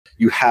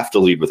you have to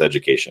lead with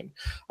education.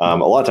 A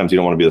lot of times you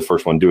don't want to be the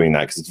first one doing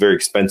that because it's very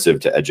expensive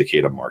to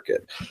educate a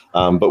market.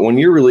 But when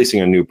you're releasing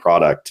a new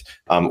product,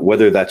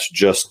 whether that's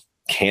just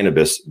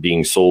cannabis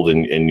being sold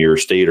in your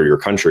state or your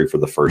country for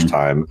the first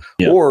time,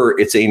 or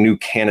it's a new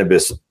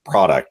cannabis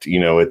product,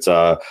 it's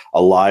a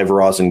live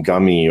rosin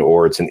gummy,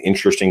 or it's an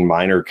interesting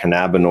minor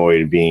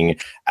cannabinoid being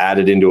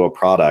added into a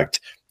product,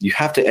 you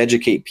have to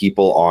educate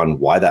people on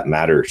why that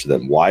matters to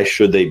them. Why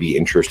should they be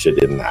interested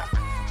in that?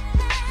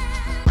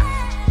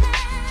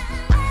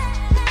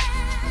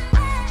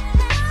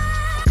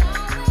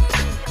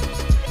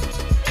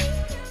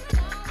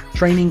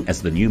 Training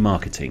as the new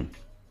marketing.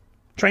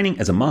 Training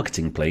as a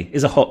marketing play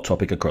is a hot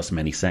topic across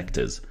many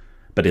sectors,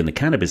 but in the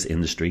cannabis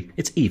industry,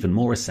 it's even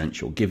more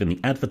essential given the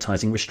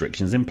advertising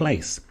restrictions in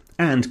place,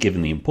 and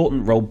given the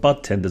important role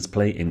budtenders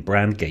play in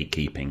brand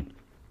gatekeeping.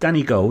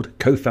 Danny Gold,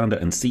 co-founder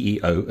and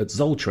CEO at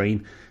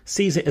ZolTrain,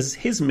 sees it as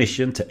his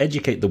mission to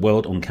educate the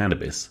world on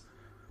cannabis.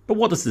 But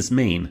what does this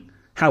mean?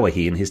 How are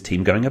he and his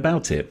team going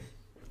about it?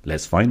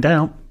 Let's find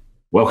out.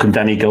 Welcome,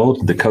 Danny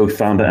Gold, the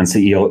co-founder and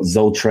CEO at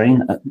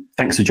ZolTrain.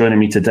 Thanks for joining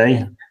me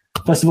today.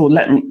 First of all,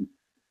 let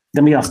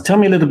me ask, tell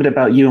me a little bit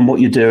about you and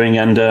what you're doing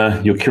and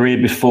your career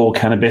before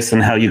cannabis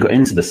and how you got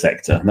into the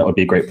sector. That would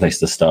be a great place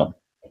to start.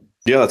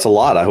 Yeah, that's a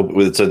lot. I hope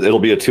it'll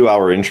be a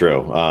 2-hour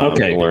intro.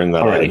 Okay. Learn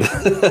that,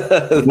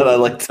 that I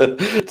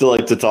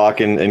like to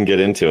talk and get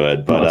into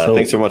it. But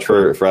thanks so much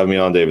for having me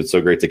on, David. It's so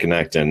great to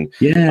connect. And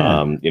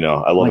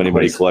I love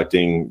anybody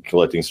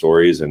collecting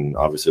stories, and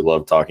obviously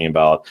love talking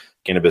about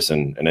cannabis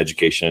and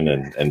education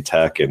and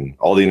tech and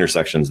all the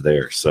intersections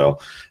there. So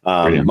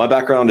my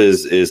background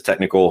is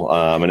technical.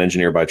 I'm an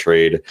engineer by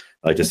trade.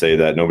 I like to say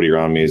that nobody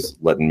around me is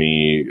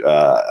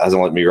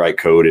hasn't let me write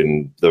code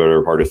in the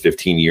better part of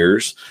 15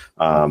 years.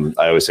 I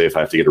always say if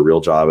I have to get a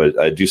real job,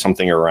 I do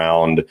something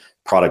around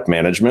product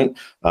management.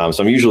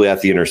 So I'm usually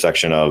at the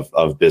intersection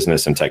of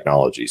business and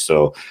technology.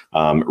 So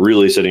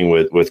really sitting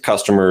with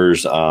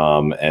customers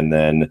and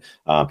then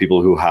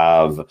people who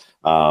have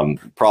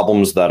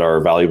problems that are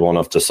valuable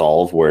enough to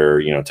solve,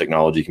 where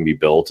technology can be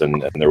built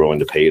and they're willing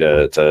to pay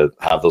to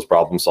have those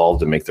problems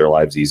solved and make their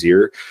lives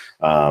easier.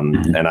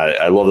 And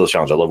I love those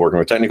challenges. I love working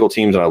with technical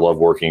teams, and I love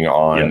working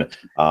on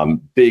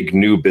big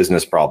new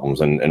business problems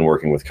and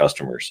working with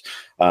customers.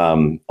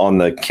 On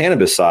the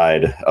cannabis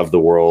side of the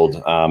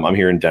world, I'm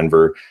here in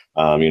Denver.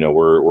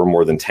 We're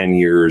more than 10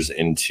 years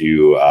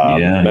into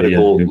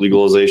medical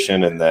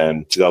legalization, and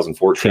then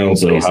 2014.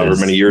 So however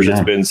many years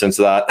it's been since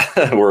that,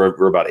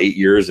 we're about 8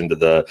 years into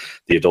the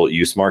adult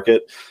use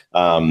market.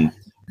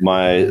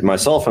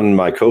 Myself and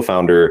my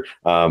co-founder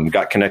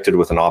got connected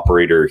with an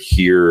operator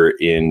here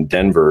in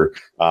Denver,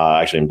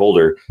 actually in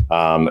Boulder,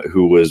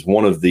 who was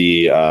one of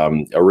the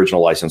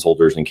original license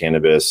holders in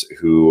cannabis,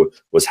 who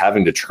was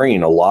having to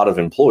train a lot of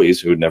employees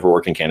who had never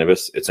worked in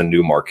cannabis. It's a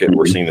new market.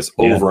 We're seeing this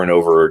over and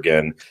over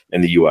again in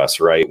the US,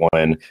 right?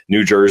 When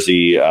New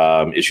Jersey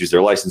issues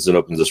their license and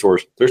opens the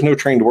stores, there's no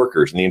trained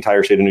workers in the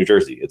entire state of New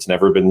Jersey. It's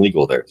never been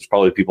legal there. There's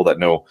probably people that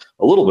know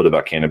a little bit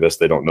about cannabis.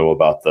 They don't know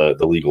about the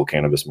legal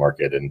cannabis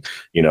market and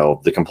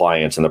the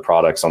compliance and the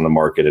products on the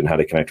market and how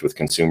to connect with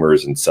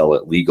consumers and sell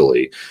it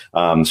legally.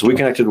 So we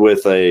connected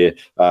with a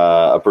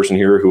person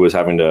here who was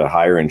having to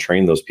hire and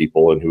train those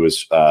people, and who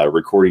was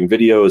recording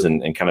videos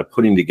and kind of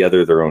putting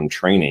together their own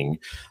training,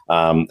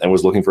 and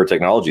was looking for a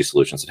technology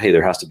solution. Said, hey,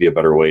 there has to be a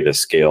better way to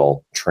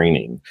scale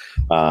training.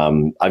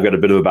 I've got a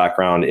bit of a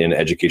background in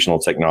educational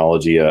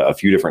technology. A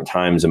few different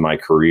times in my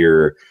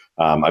career,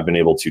 I've been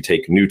able to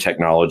take new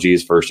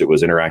technologies. First, it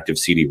was interactive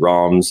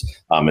CD-ROMs,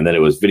 and then it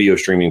was video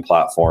streaming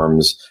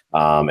platforms,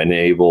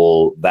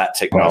 enable that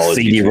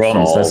technology.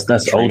 CD-ROMs,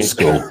 that's old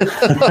school.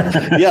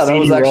 Yeah, that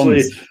was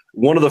actually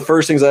one of the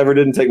first things I ever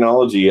did in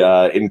technology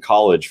in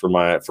college for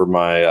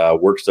my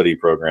work study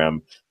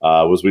program.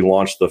 Was we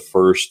launched the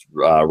first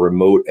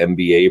remote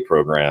MBA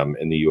program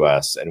in the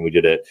US, and we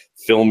did it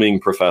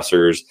filming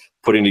professors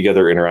putting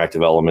together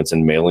interactive elements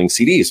and mailing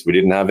CDs. We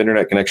didn't have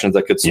internet connections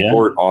that could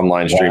support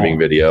online streaming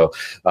video,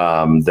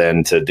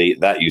 then to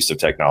date that use of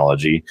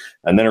technology.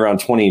 And then around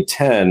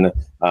 2010,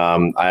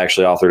 I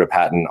actually authored a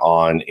patent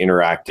on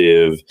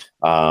interactive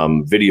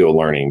video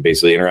learning,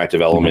 basically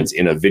interactive elements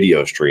in a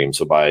video stream.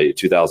 So by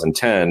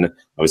 2010,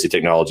 obviously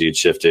technology had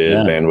shifted,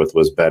 bandwidth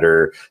was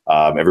better.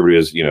 Everybody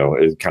was,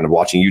 kind of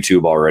watching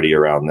YouTube already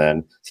around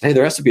then. So, hey,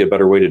 there has to be a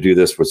better way to do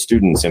this with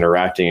students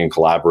interacting and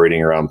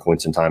collaborating around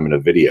points in time in a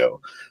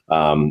video.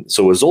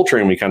 So with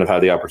ZolTrain, we kind of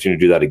had the opportunity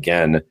to do that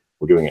again.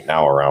 We're doing it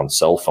now around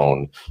cell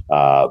phone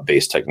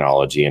based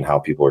technology and how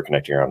people are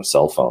connecting around a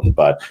cell phone.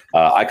 But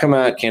I come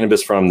at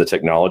cannabis from the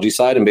technology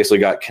side, and basically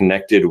got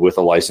connected with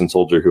a license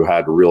holder who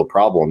had real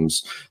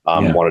problems,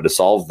 wanted to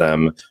solve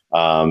them.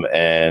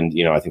 And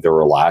I think there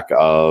were a lack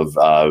of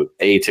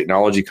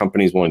technology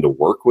companies willing to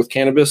work with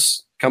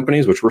cannabis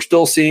companies, which we're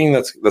still seeing.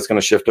 That's going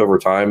to shift over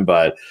time,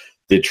 but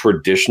the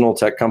traditional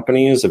tech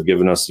companies have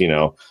given us,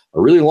 a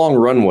really long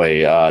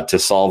runway to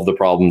solve the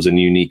problems in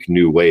unique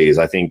new ways.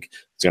 I think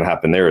what's going to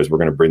happen there is we're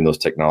going to bring those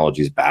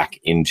technologies back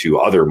into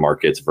other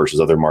markets versus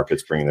other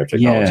markets bringing their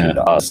technology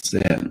into us.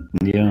 Yeah.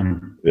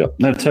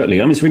 No, totally.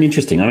 I mean, it's really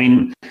interesting. I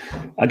mean,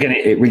 again,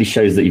 it really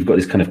shows that you've got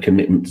this kind of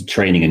commitment to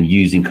training and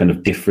using kind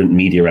of different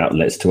media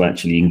outlets to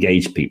actually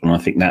engage people.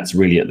 And I think that's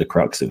really at the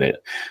crux of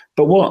it.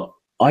 But what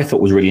I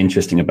thought was really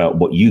interesting about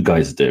what you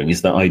guys are doing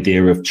is that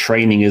idea of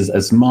training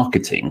as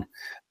marketing,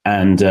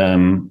 and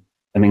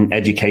I mean,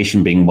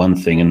 education being one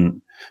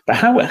thing. But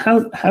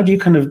how do you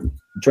kind of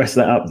dress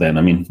that up then?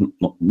 I mean,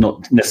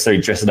 not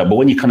necessarily dress it up, but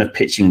when you're kind of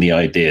pitching the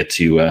idea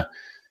to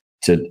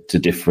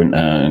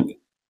different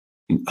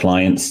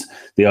clients,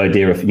 the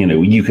idea of,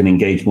 you can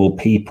engage more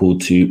people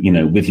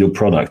with your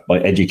product by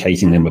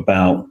educating them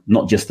about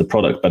not just the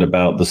product, but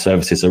about the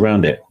services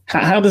around it.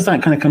 How does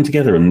that kind of come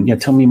together?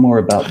 And tell me more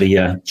about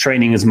the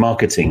training as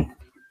marketing.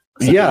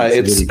 Yeah,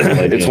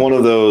 it's one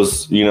of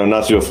those,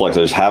 not to do a flex.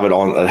 I just have it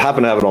on. I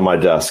happen to have it on my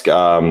desk. We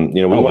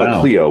won a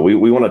Clio.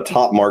 We won a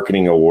top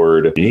marketing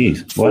award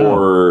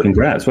for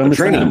congrats. a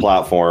training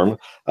platform.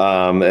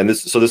 And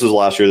this was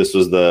last year. This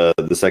was the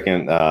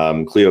second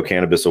Clio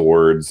Cannabis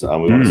Awards. We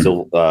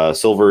won a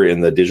silver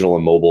in the digital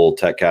and mobile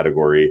tech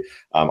category.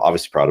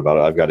 Obviously proud about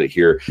it. I've got it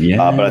here.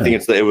 But I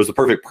think it was the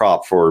perfect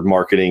prop for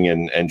marketing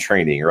and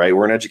training, right?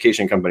 We're an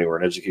education company. We're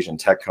an education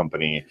tech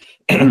company.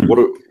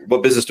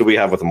 What business do we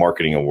have with a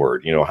marketing award?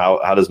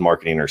 How does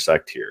marketing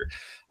intersect here?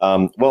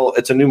 Well,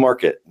 it's a new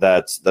market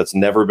that's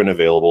never been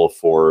available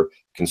for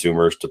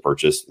consumers to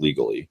purchase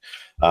legally.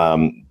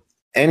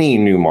 Any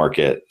new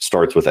market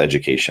starts with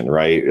education,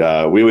 right?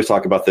 We always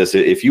talk about this.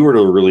 If you were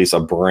to release a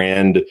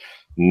brand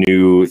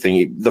new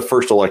thing, the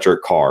first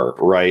electric car,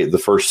 right? The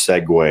first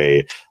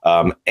Segway,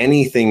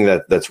 anything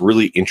that's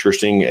really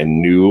interesting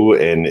and new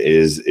and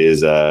is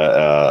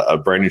a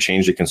brand new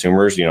change to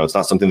consumers. It's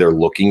not something they're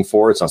looking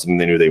for. It's not something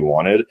they knew they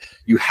wanted.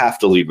 You have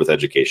to lead with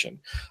education.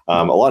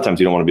 A lot of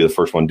times you don't want to be the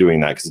first one doing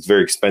that because it's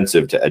very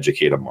expensive to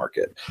educate a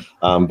market.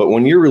 But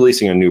when you're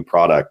releasing a new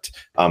product,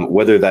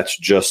 whether that's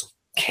just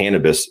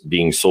cannabis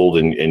being sold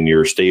in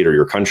your state or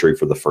your country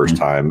for the first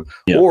time,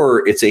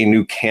 or it's a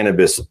new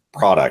cannabis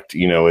product,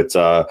 it's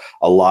a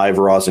live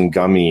rosin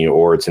gummy,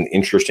 or it's an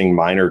interesting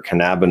minor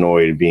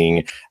cannabinoid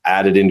being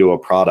added into a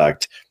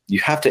product, you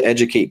have to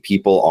educate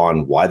people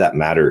on why that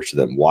matters to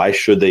them. Why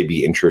should they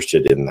be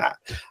interested in that?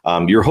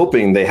 You're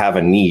hoping they have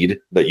a need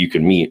that you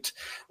can meet,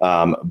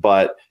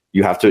 but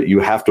you have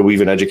to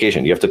weave in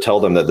education. You have to tell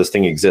them that this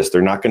thing exists.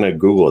 They're not going to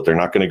Google it. They're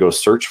not going to go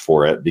search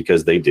for it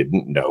because they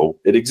didn't know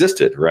it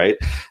existed, right?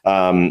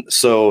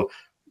 So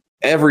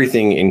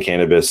everything in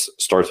cannabis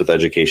starts with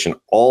education.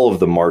 All of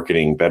the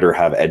marketing better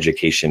have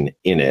education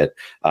in it,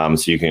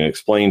 so you can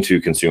explain to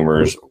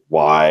consumers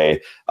why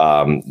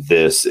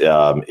this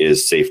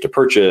is safe to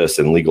purchase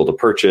and legal to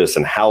purchase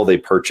and how they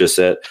purchase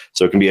it.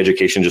 So it can be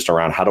education just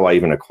around, how do I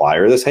even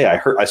acquire this? Hey,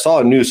 I saw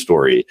a news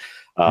story.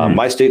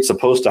 My state's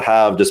supposed to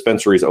have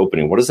dispensaries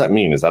opening. What does that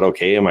mean? Is that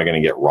okay? Am I going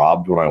to get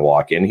robbed when I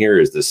walk in here?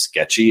 Is this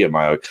sketchy? Am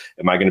I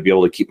going to be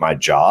able to keep my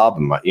job?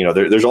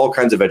 There's all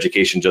kinds of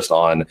education just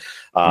on,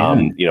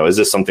 is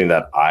this something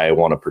that I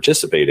want to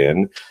participate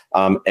in?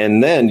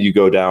 And then you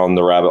go down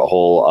the rabbit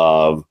hole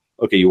of,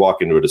 okay, you walk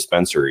into a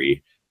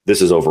dispensary. This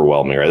is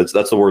overwhelming, right?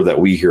 That's the word that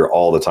we hear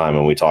all the time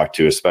when we talk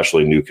to,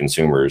 especially new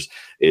consumers,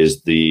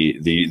 is the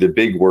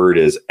big word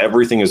is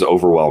everything is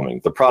overwhelming.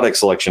 The product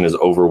selection is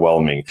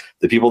overwhelming.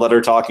 The people that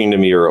are talking to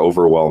me are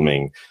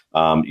overwhelming.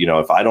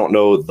 If I don't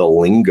know the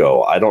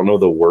lingo, I don't know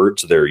the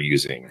words they're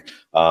using.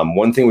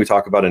 One thing we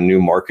talk about in new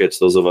markets,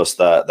 those of us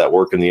that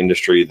work in the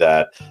industry,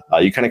 that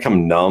you kind of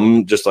come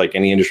numb, just like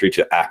any industry,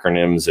 to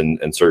acronyms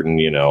and certain,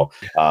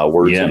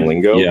 words and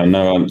lingo.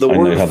 The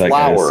word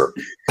flower.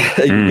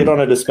 You get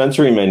on a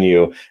dispensary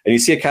menu and you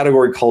see a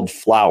category called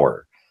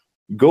flower.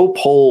 Go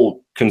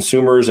poll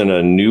consumers in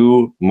a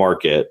new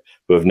market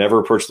who have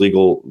never purchased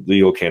legal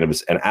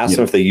cannabis and ask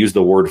them if they use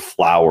the word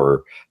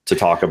flower to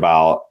talk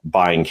about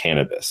buying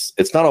cannabis.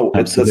 It's not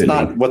that's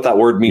not what that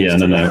word means.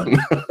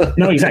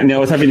 No, exactly. I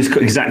was having this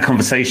exact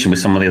conversation with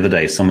someone the other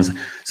day. So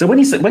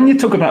when you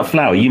talk about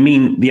flower, you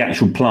mean the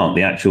actual plant,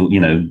 the actual,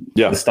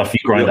 the stuff you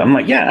grind up. I'm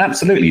like, yeah,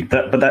 absolutely.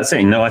 But that's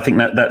it. No, I think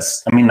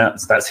that's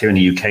here in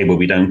the UK where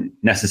we don't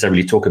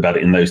necessarily talk about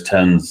it in those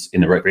terms in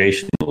the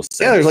recreational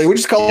sense. Yeah, there's we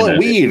just call it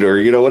weed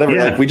or whatever.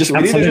 Yeah, we need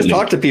to just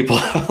talk to people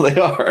how they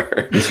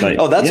are. Like,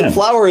 a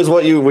flower is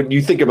what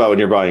you think about when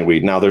you're buying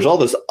weed. Now there's all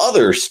this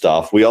other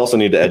stuff. We also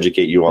need to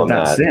educate you on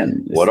that.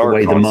 What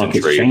are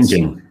concentrates?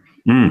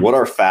 What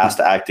are fast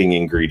acting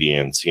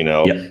ingredients?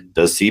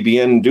 Does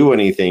CBN do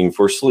anything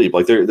for sleep?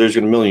 Like there's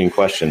a million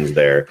questions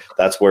there.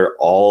 That's where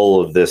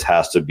all of this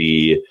has to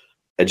be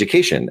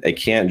education. It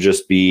can't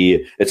just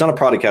be, it's not a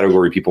product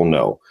category people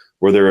know,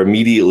 where they're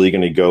immediately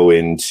going to go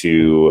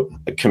into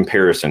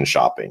comparison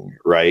shopping,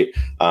 right?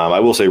 I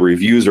will say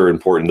reviews are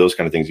important, those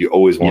kind of things. You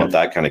always want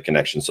that kind of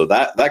connection. So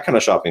that kind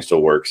of shopping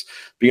still works.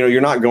 But, you're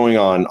not going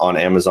on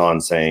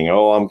Amazon saying,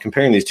 oh, I'm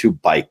comparing these two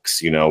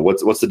bikes.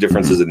 What's the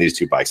differences in these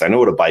two bikes? I know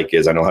what a bike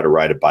is. I know how to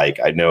ride a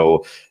bike. I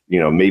know,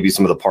 maybe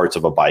some of the parts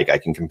of a bike, I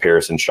can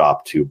comparison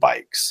shop to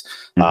bikes.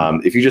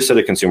 If you just sit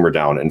a consumer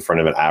down in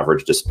front of an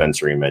average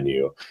dispensary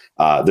menu,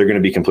 they're going to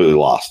be completely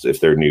lost if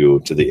they're new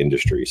to the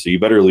industry. So you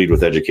better lead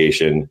with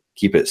education,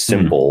 keep it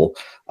simple,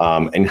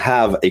 and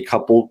have a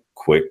couple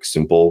quick,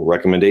 simple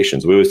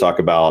recommendations. We always talk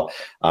about,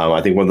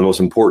 I think one of the most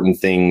important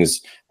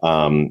things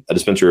a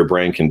dispensary or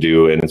brand can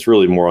do, and it's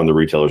really more on the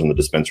retailers on the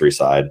dispensary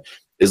side,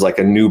 is like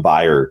a new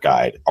buyer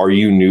guide. Are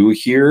you new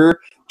here?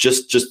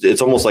 Just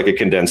it's almost like a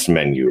condensed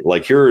menu.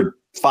 Like, here are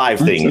 5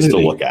 things to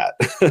look at.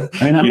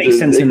 I mean, that makes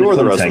sense. Ignore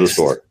the rest of the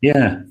store.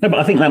 Yeah, no, but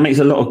I think that makes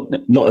a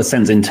lot of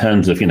sense in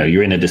terms of,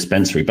 you're in a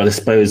dispensary. But I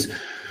suppose,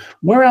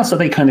 where else are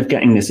they kind of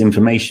getting this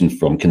information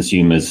from,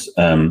 consumers?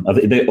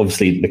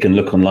 Obviously, they can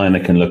look online.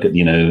 They can look at,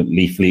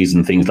 leaflets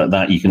and things like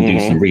that. You can do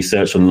some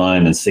research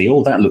online and see,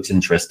 oh, that looks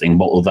interesting.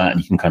 Bottle that, and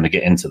you can kind of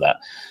get into that.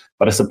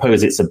 But I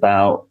suppose it's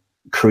about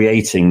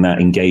creating that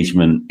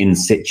engagement in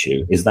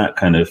situ. Is that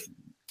kind of,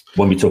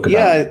 when we talk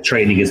about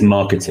training as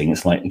marketing,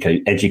 it's like,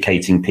 okay,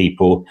 educating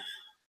people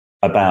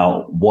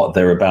about what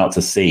they're about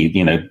to see,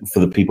 for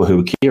the people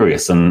who are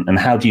curious, and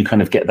how do you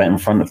kind of get that in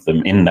front of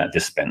them in that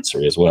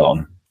dispensary as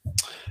well?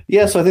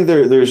 Yeah, so I think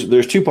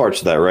there's 2 parts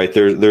to that, right?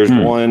 There's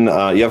one,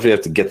 you have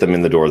to get them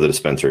in the door of the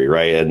dispensary,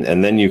 right?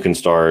 And then you can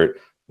start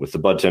with the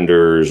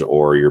budtenders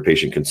or your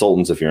patient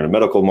consultants if you're in a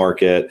medical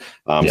market.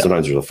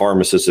 Sometimes there's a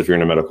pharmacist if you're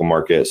in a medical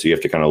market. So you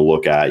have to kind of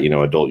look at,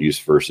 adult use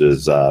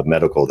versus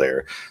medical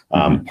there.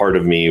 Part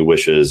of me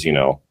wishes,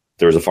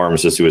 there was a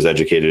pharmacist who was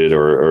educated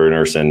or a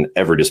nurse in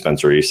every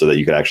dispensary so that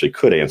you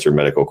could answer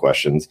medical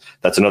questions.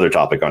 That's another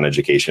topic on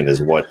education,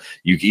 is what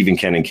you even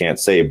can and can't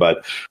say.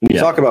 But when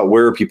you talk about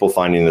where are people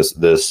finding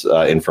this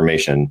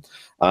information,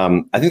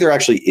 I think there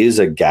actually is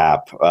a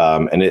gap,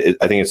 and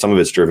I think some of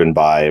it's driven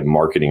by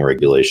marketing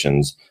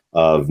regulations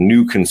of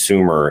new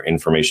consumer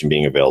information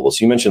being available.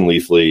 So you mentioned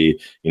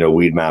Leafly,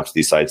 Weed Maps,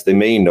 these sites. They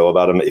may know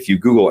about them. If you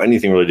Google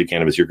anything related to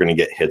cannabis, you're going to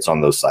get hits on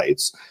those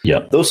sites. Yeah,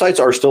 those sites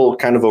are still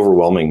kind of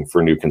overwhelming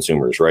for new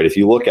consumers, right? If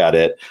you look at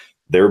it,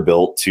 they're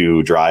built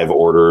to drive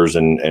orders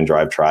and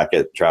drive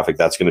traffic.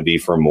 That's going to be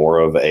for more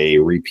of a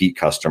repeat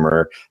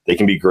customer. They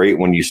can be great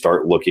when you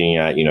start looking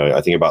at,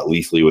 I think about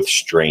Leafly with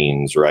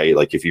strains, right?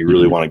 Like, if you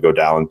really want to go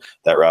down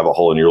that rabbit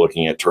hole and you're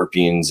looking at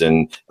terpenes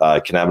and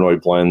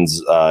cannabinoid blends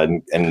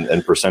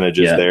and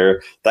percentages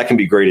there, that can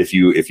be great if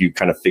you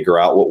kind of figure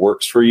out what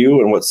works for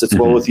you and what sits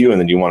well with you, and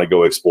then you want to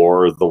go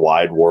explore the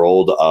wide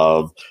world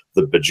of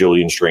the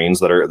bajillion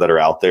strains that are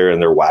out there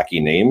and their wacky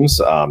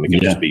names. It can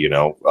just be,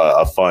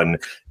 a fun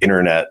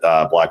internet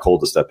black hole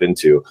to step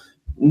into.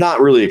 Not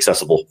really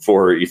accessible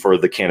for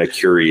the kind of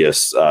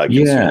curious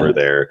consumer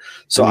there.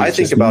 So I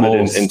think about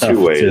it in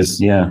 2 ways.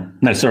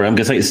 No, sorry, I'm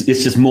going to say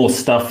it's just more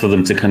stuff for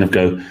them to kind of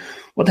go,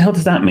 what the hell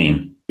does that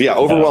mean? Yeah,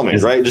 overwhelming,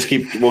 right?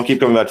 We'll keep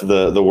coming back to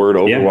the word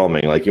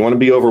overwhelming. Like, you want to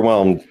be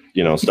overwhelmed,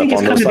 stuff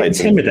on those sites.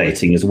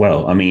 Intimidating as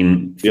well. I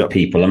mean, for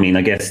people. I mean,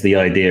 I guess the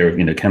idea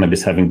of,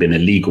 cannabis having been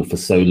illegal for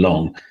so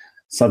long,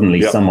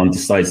 suddenly someone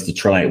decides to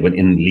try it when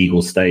in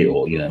legal state,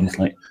 or, and it's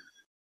like,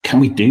 can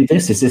we do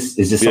this? Is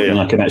this something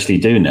I can actually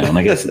do now? And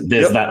I guess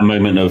there's that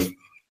moment of,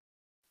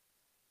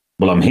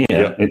 well, I'm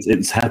here.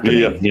 It's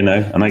happening,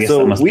 and I guess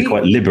that must be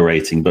quite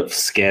liberating, but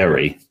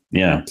scary.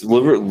 Yeah. It's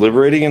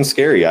liberating and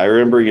scary. I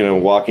remember,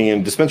 walking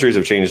in, dispensaries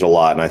have changed a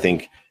lot. And I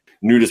think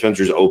new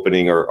dispensaries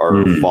opening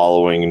are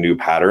following new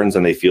patterns,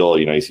 and they feel,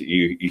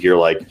 you hear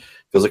like,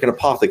 feels like an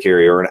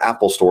apothecary or an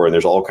Apple store, and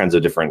there's all kinds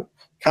of different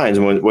kinds.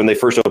 And when they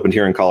first opened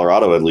here in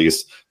Colorado, at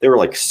least, they were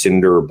like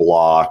cinder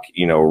block,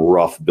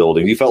 rough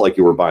buildings. You felt like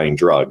you were buying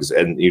drugs.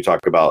 And you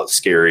talk about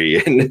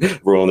scary, and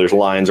when there's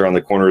lines around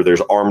the corner,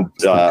 there's armed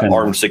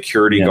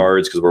security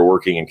guards because we're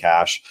working in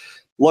cash.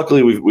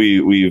 Luckily,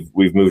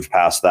 we've moved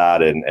past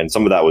that, and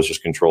some of that was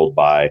just controlled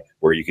by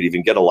where you could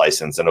even get a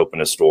license and open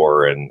a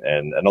store, and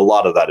a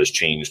lot of that has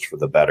changed for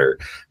the better.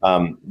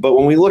 But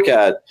when we look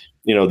at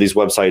these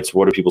websites,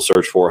 what do people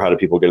search for? How do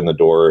people get in the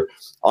door?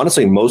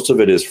 Honestly, most of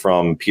it is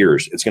from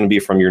peers. It's going to be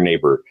from your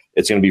neighbor.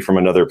 It's going to be from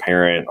another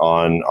parent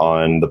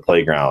on the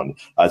playground.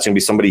 It's going to be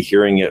somebody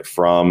hearing it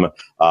from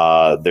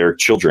their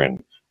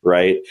children.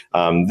 Right.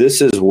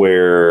 This is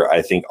where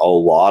I think a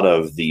lot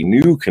of the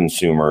new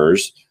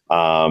consumers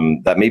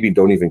that maybe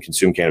don't even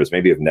consume cannabis,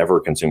 maybe have never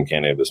consumed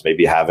cannabis,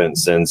 maybe haven't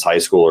since high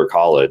school or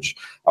college,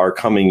 are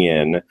coming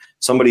in.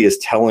 Somebody is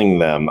telling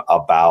them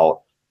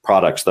about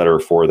products that are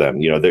for them.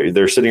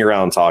 They're sitting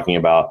around talking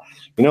about,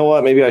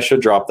 what, maybe I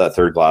should drop that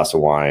 3rd glass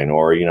of wine,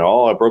 or,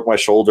 I broke my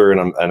shoulder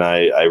and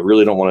I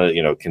really don't want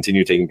to,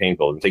 continue taking pain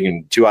pills. I'm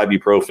taking 2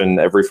 ibuprofen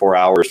every 4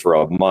 hours for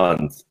a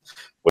month.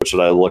 What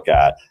should I look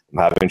at? I'm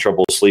having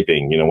trouble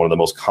sleeping. One of the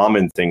most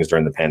common things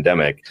during the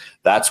pandemic,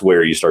 that's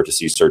where you start to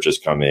see searches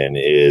come in,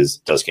 is,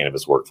 does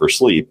cannabis work for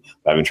sleep?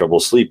 I'm having trouble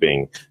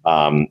sleeping.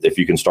 If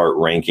you can start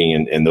ranking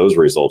in those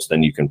results,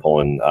 then you can pull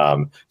in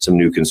some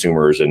new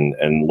consumers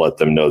and let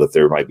them know that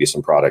there might be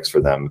some products for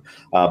them.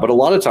 But a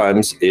lot of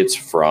times it's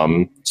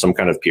from some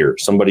kind of peer.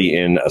 Somebody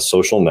in a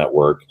social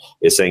network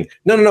is saying,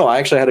 no, I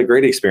actually had a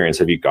great experience.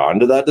 Have you gone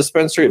to that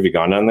dispensary? Have you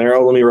gone down there?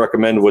 Oh, let me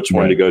recommend which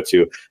one to go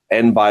to.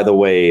 And by the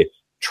way,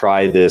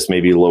 try this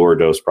maybe lower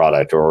dose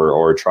product,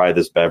 or try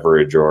this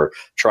beverage, or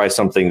try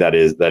something that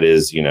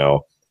is, you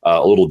know,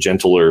 a little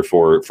gentler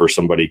for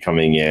somebody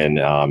coming in,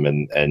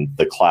 and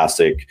the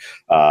classic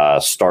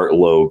start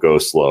low, go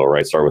slow,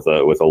 right? Start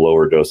with a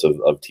lower dose of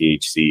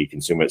THC,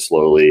 consume it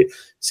slowly,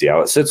 see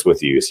how it sits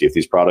with you, see if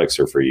these products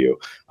are for you.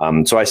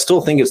 So I still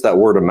think it's that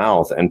word of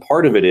mouth, and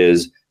part of it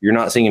is you're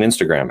not seeing an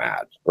Instagram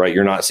ad, right?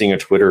 You're not seeing a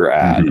Twitter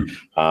ad.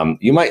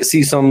 You might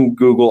see some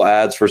Google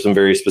ads for some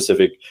very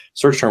specific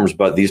search terms,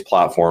 but these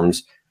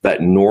platforms that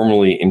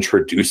normally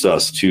introduce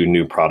us to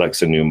new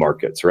products and new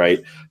markets,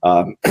 right?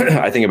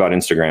 I think about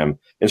Instagram.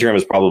 Instagram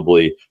is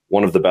probably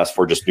one of the best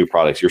for just new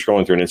products. You're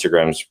scrolling through an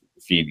Instagram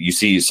feed, you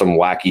see some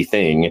wacky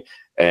thing,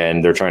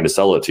 and they're trying to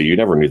sell it to you. You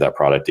never knew that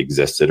product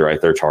existed,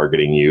 right? They're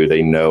targeting you.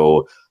 They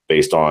know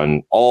based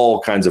on all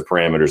kinds of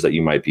parameters that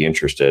you might be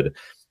interested.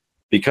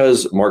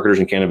 Because marketers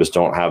in cannabis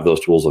don't have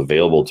those tools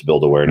available to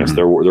build awareness,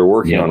 they're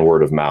working on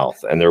word of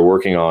mouth, and they're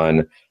working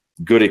on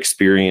good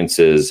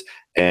experiences.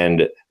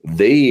 And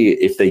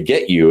if they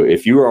get you,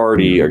 if you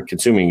already are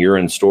consuming, you're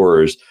in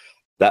stores,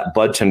 that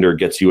bud tender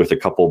gets you with a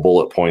couple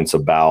bullet points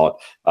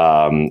about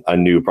a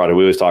new product.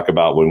 We always talk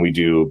about when we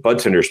do bud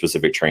tender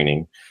specific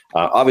training.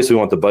 Obviously, we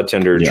want the bud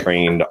tender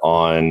trained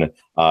on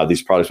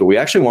these products. What we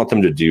actually want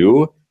them to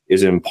do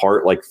is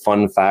impart like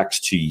fun facts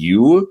to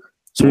you.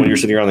 So when you're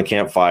sitting around the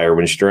campfire,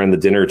 when you're around the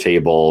dinner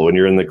table, when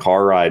you're in the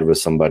car ride with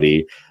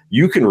somebody,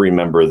 you can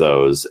remember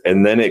those.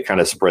 And then it kind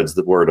of spreads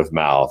the word of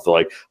mouth.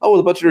 Like, oh, well,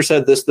 the bud tender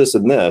said this, this,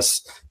 and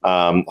this.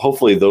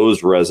 Hopefully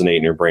those resonate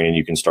in your brain, and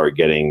you can start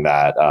getting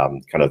that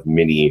kind of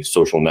mini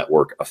social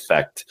network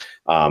effect.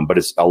 But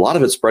it's a lot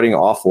of it spreading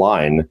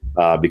offline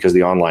because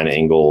the online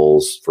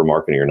angles for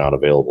marketing are not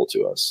available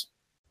to us.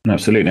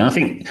 Absolutely. I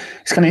think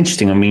it's kind of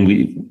interesting. I mean,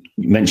 we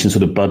mentioned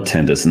sort of bud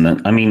tenders, and then,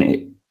 I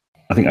mean,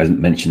 I think I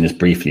mentioned this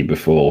briefly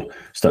before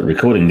start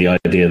recording, the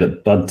idea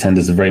that bud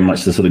tenders are very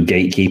much the sort of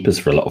gatekeepers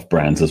for a lot of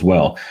brands as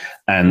well.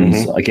 And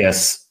I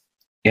guess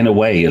in a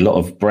way, a lot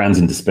of brands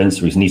and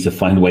dispensaries need to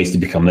find ways to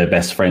become their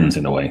best friends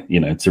in a way, you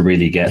know, to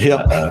really get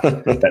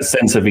that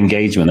sense of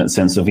engagement, that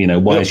sense of, you know,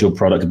 why is your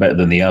product better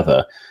than the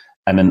other?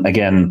 And then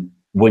again,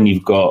 when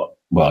you've got,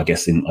 well, I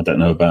guess I don't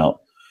know about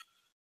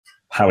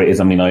how it is.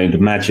 I mean, I would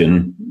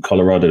imagine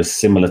Colorado is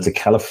similar to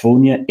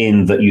California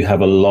in that you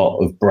have a lot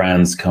of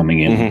brands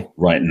coming in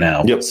right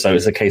now. So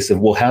it's a case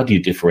of, well, how do you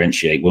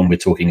differentiate when we're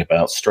talking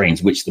about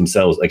strains, which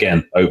themselves,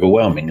 again,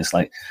 overwhelming? It's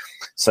like,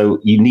 so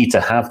you need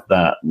to have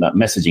that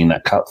messaging,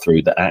 that cut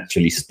through that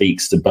actually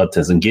speaks to bud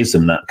tenders and gives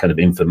them that kind of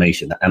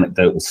information, that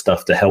anecdotal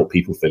stuff to help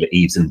people feel at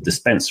ease in the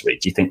dispensary.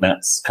 Do you think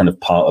that's kind of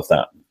part of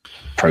that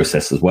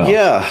process as well?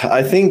 Yeah,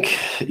 I think,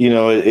 you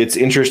know, it's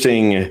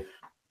interesting,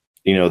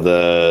 you know,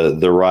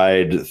 the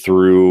ride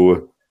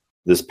through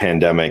this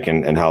pandemic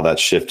and how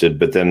that's shifted.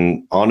 But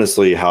then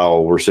honestly,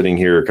 how we're sitting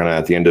here kind of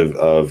at the end of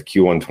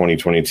Q1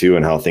 2022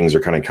 and how things are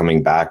kind of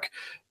coming back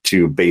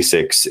to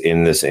basics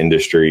in this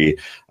industry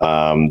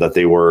that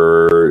they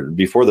were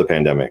before the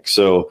pandemic.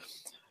 So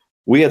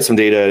we had some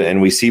data,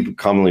 and we see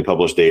commonly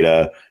published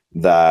data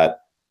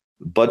that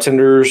bud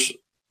tenders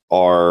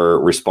are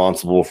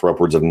responsible for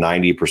upwards of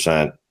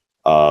 90%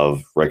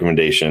 of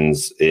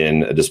recommendations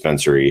in a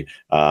dispensary.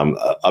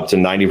 Up to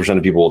 90%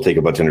 of people will take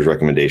a bud tender's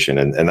recommendation.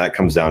 And that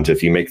comes down to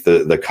if you make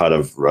the cut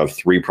of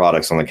 3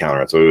 products on the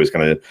counter. So we always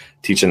kind of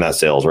teach in that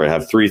sales, right?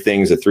 Have 3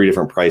 things at 3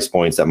 different price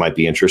points that might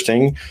be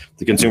interesting.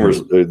 The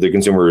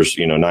consumers,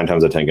 you know, 9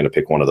 times out of 10 going to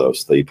pick one of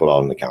those that you put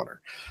out on the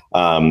counter.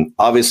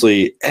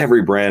 Obviously,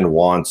 every brand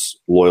wants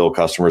loyal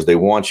customers. They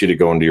want you to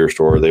go into your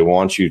store. They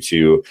want you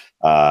to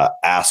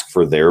ask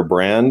for their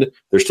brand.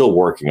 They're still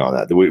working on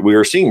that. We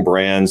are seeing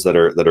brands that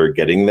are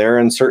getting there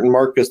in certain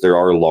markets. There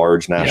are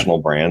large national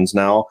brands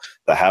now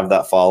that have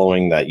that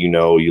following, that, you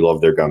know, you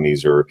love their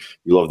gummies or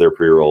you love their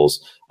pre-rolls.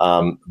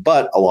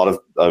 But a lot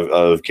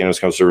of cannabis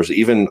customers,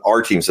 even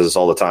our team says this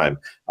all the time.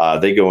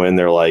 They go in,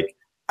 they're like,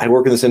 I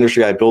work in this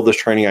industry. I build this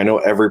training. I know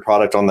every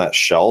product on that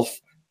shelf.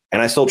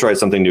 And I still tried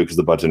something new because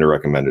the bud tender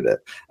recommended it.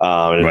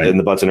 And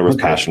the bud tender was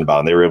passionate about it,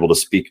 and they were able to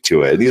speak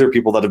to it. These are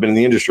people that have been in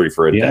the industry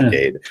for a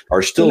decade,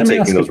 are still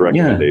taking those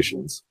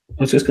recommendations.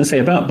 I was just going to say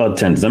about bud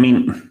tenders. I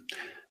mean,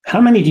 how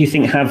many do you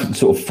think have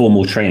sort of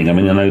formal training? I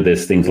mean, I know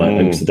there's things like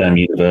Amsterdam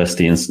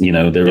University, and, you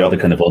know, there are other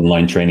kind of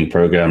online training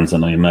programs,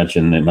 and I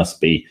imagine there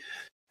must be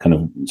kind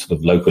of sort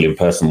of local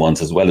in-person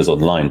ones as well as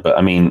online. But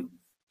I mean,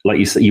 like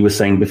you were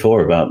saying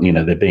before about, you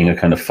know, there being a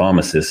kind of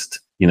pharmacist,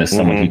 you know,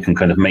 someone who can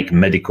kind of make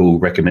medical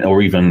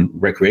or even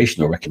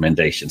recreational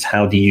recommendations.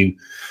 How do you,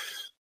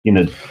 you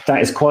know,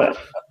 that is quite,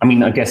 I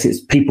mean, I guess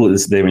it's people,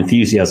 it's their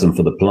enthusiasm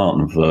for the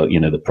plant and for, you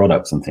know, the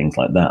products and things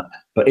like that.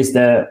 But is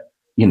there,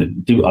 you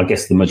know, I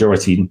guess the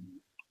majority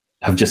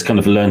have just kind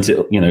of learned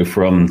it, you know,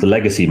 from the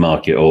legacy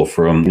market or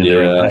from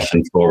their own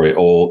passion for it,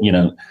 or, you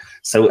know,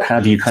 so how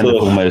do you kind of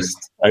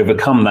almost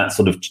overcome that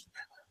sort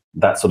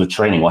of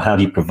training, or how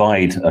do you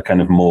provide a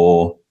kind of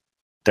more,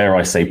 dare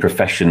I say,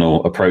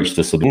 professional approach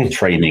to sort of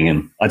training?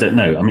 And I don't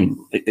know. I mean,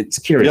 it's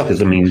curious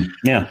because, I mean,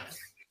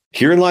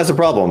 herein lies the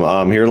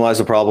problem. Herein lies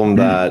the problem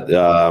that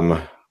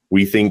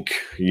we think,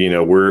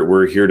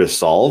 we're here to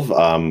solve.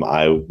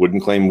 I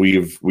wouldn't claim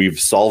we've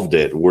solved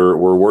it. We're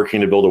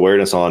working to build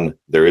awareness on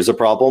there is a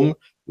problem.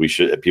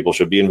 People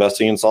should be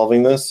investing in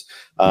solving this.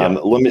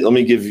 Let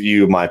me give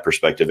you my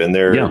perspective. And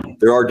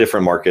there are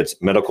different markets.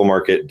 Medical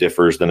market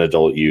differs than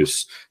adult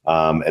use.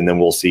 And then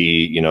we'll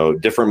see,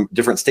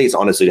 different states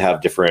honestly have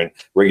different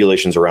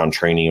regulations around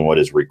training and what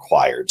is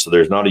required. So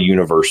there's not a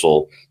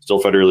universal, still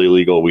federally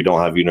legal. We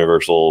don't have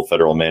universal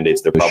federal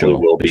mandates. There probably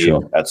will be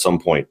at some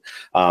point.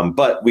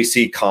 But we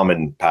see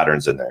common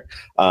patterns in there.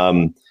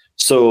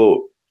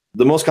 So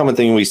the most common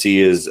thing we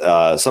see is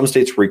some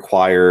states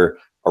require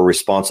a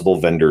responsible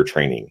vendor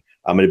training.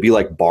 It'd be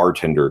like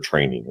bartender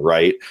training,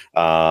 right?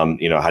 How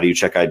do you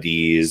check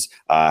IDs?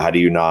 How do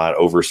you not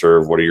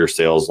overserve? What are your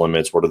sales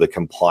limits? What are the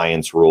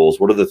compliance rules?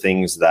 What are the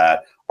things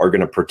that are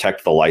going to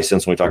protect the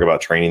license? When we talk about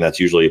training, that's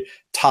usually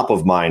top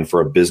of mind for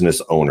a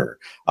business owner.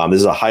 This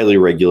is a highly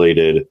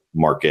regulated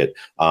market.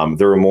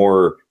 There are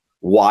more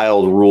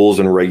wild rules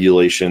and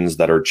regulations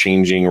that are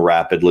changing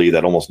rapidly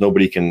that almost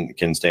nobody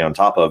can stay on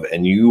top of.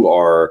 And you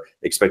are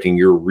expecting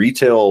your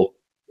retail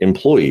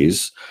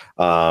employees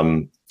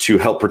to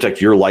help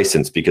protect your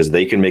license, because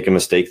they can make a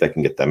mistake that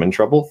can get them in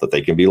trouble, that they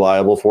can be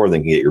liable for, and they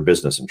can get your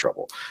business in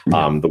trouble.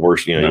 The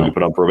worst, you can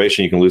put on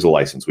probation, you can lose a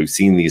license. We've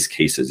seen these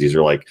cases. These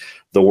are like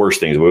the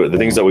worst things, the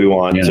things that we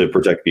want to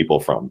protect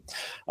people from.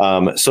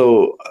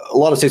 So a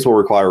lot of states will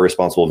require a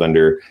responsible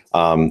vendor.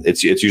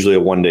 It's usually a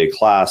one-day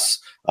class.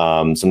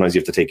 Sometimes you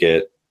have to take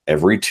it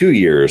every 2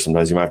 years.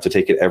 Sometimes you might have to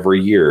take it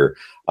every year.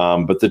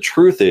 But the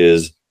truth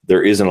is,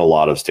 there isn't a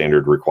lot of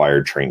standard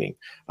required training.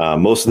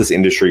 Most of this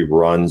industry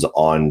runs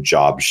on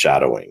job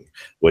shadowing,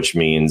 which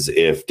means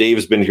if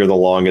Dave's been here the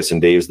longest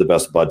and Dave's the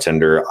best bud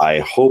tender, I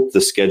hope the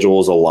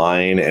schedules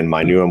align and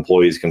my new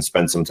employees can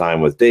spend some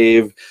time with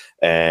Dave,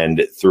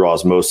 and through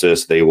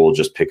osmosis, they will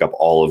just pick up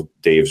all of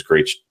Dave's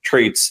great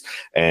traits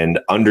and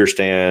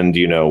understand,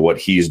 what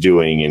he's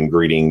doing in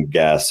greeting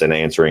guests and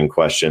answering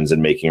questions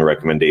and making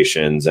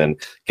recommendations and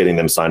getting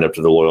them signed up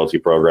to the loyalty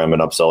program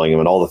and upselling them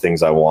and all the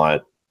things I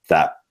want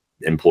that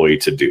employee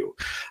to do.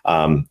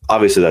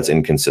 Obviously, that's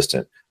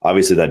inconsistent.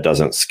 Obviously, that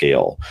doesn't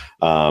scale.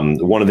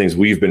 One of the things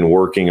we've been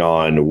working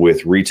on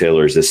with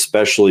retailers,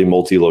 especially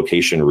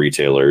multi-location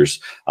retailers,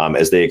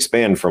 as they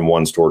expand from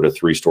 1 store to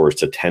 3 stores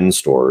to 10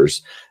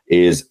 stores,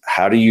 is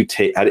how do you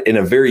take, in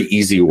a very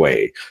easy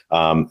way,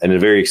 in a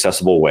very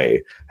accessible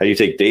way, how do you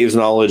take Dave's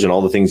knowledge and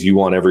all the things you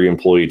want every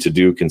employee to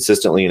do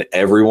consistently in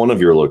every one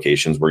of your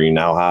locations where you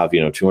now have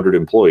 200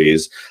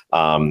 employees?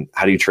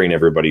 How do you train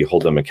everybody,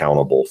 hold them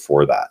accountable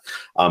for that?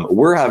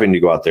 We're having to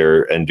go out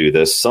there and do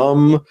this.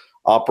 Some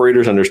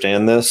operators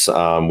understand this.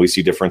 We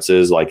see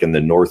differences like in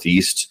the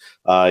Northeast.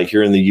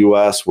 Here in the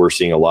US, we're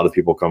seeing a lot of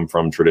people come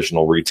from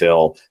traditional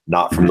retail,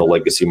 not from the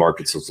legacy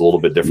markets. So it's a little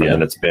bit different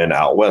than it's been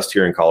out west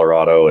here in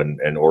Colorado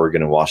and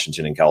Oregon and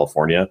Washington and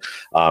California.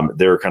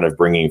 They're kind of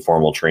bringing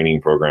formal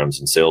training programs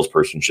and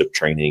salespersonship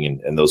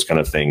training and those kind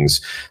of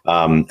things.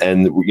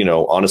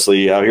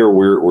 Honestly, out here,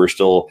 we're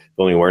still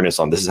building awareness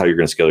on this is how you're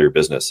going to scale your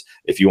business.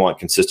 If you want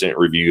consistent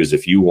reviews,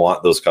 if you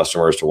want those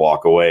customers to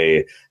walk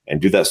away and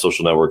do that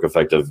social network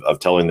effect of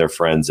telling their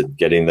friends and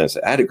getting this,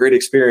 I had a great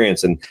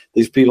experience, and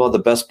these people have the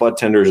best bud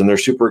tenders and they're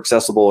super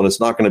accessible and it's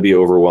not going to be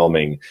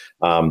overwhelming.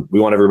 We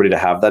want everybody to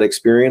have that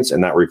experience,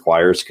 and that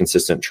requires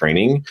consistent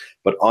training.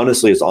 But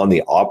honestly, it's on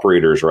the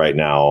operators right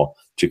now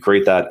to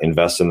create that,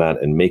 invest in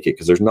that, and make it,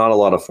 because there's not a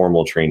lot of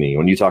formal training.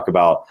 When you talk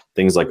about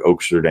things like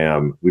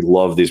Oaksterdam, we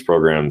love these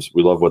programs.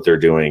 We love what they're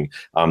doing.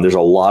 There's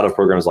a lot of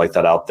programs like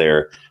that out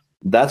there.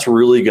 That's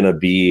really going to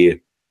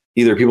be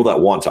either people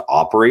that want to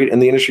operate in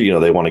the industry,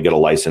 they want to get a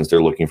license,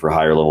 they're looking for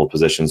higher level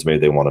positions, maybe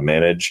they want to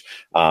manage.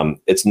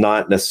 It's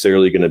not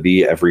necessarily going to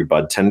be every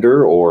bud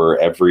tender, or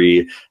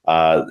every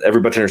bud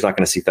tender is not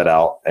going to seek that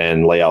out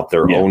and lay out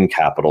their own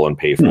capital and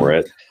pay for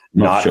it.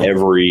 Not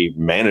every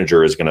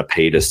manager is going to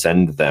pay to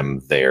send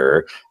them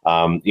there.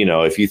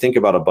 If you think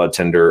about a bud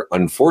tender,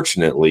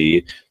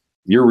 unfortunately,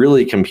 you're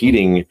really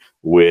competing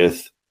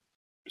with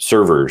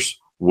servers,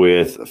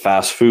 with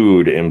fast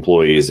food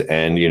employees,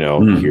 and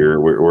here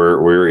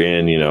we're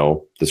in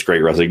this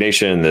great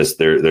resignation. There's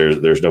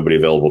nobody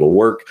available to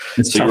work.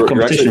 It's tough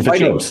competition for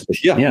jobs.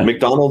 Yeah,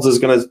 McDonald's is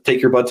going to take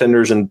your bud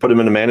tenders and put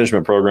them in a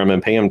management program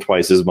and pay them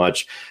twice as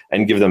much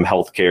and give them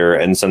health care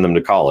and send them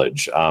to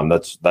college.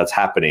 That's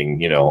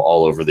happening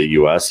all over the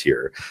U.S.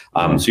 here.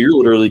 So you're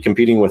literally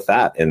competing with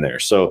that in there.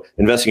 So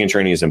investing in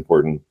training is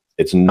important.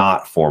 It's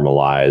not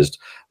formalized.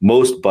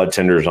 Most bud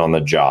tenders on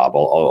the job,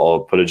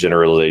 I'll put a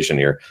generalization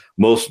here.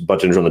 Most bud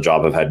tenders on the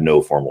job have had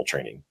no formal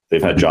training.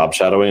 They've had job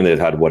shadowing. They've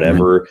had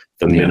whatever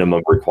the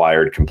minimum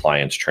required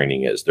compliance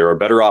training is. There are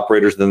better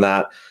operators than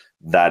that.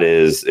 That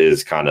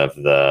is kind of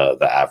the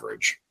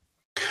average.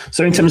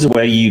 So in terms of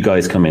where you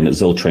guys come in at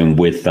ZolTrain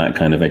with that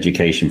kind of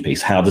education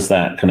piece, how does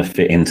that kind of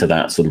fit into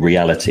that sort of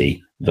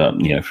reality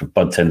that, for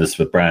bud tenders,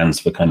 for brands,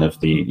 for kind of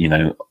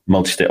the,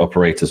 multi-state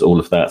operators, all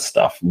of that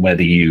stuff? Where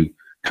do you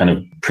kind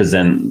of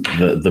present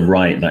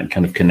that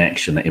kind of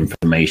connection, that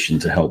information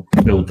to help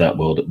build that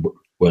world?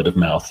 word of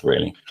mouth,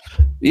 really?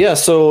 Yeah.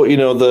 So,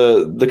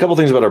 the couple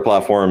things about our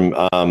platform,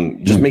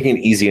 just making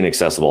it easy and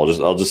accessible.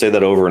 I'll just say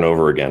that over and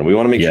over again. We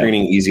want to make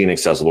training easy and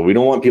accessible. We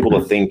don't want people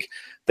to think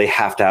they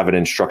have to have an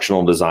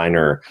instructional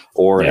designer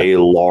or a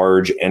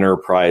large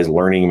enterprise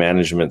learning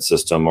management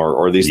system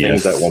or these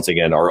things that, once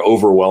again, are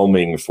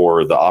overwhelming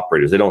for the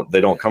operators. They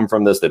don't come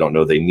from this. They don't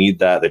know they need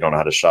that. They don't know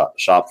how to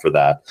shop for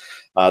that.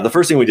 The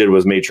first thing we did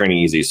was made training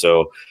easy.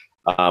 So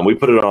we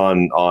put it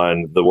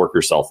on the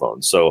worker's cell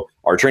phone. So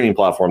our training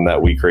platform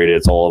that we created,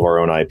 it's all of our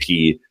own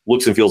IP,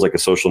 looks and feels like a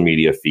social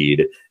media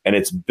feed. And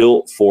it's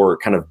built for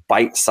kind of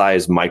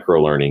bite-sized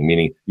micro-learning,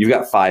 meaning you've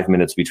got 5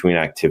 minutes between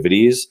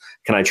activities.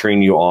 Can I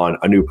train you on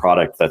a new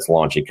product that's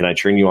launching? Can I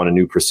train you on a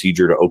new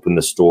procedure to open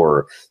the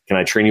store? Can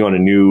I train you on a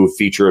new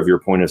feature of your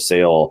point of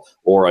sale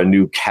or a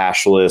new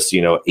cashless,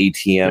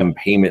 ATM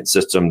payment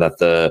system that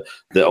the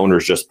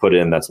owners just put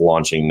in that's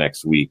launching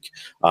next week?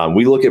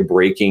 We look at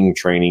breaking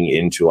training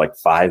into like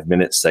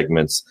 5-minute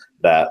segments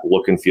that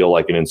look and feel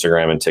like an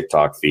Instagram and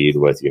TikTok feed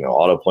with,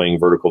 auto playing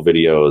vertical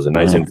videos and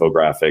nice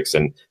infographics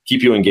and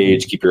keep you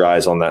engaged, keep your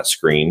eyes on that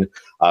screen.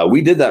 We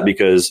did that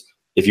because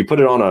if you put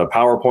it on a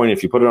PowerPoint,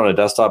 if you put it on a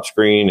desktop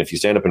screen, if you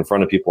stand up in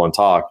front of people and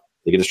talk,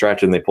 they get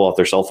distracted and they pull off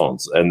their cell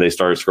phones and they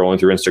start scrolling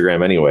through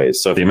Instagram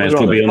anyways. So you may as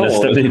well be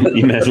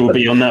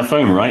on that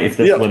phone, right? If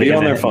that's what they're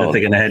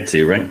going to head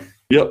to, right?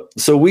 Yep.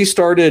 So we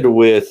started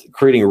with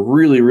creating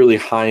really, really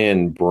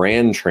high-end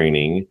brand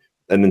training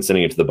and then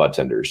sending it to the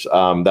budtenders.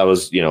 That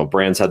was,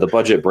 brands had the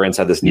budget, brands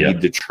had this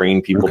need to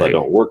train people that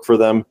don't work for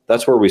them.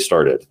 That's where we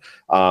started.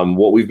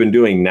 What we've been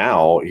doing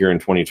now here in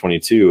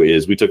 2022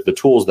 is we took the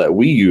tools that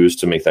we use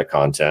to make that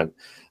content,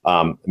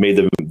 made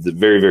them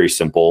very, very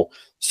simple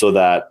so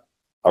that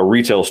a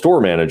retail store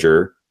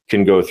manager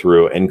can go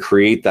through and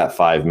create that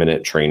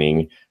 5-minute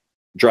training,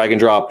 drag and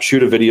drop,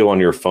 shoot a video on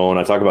your phone.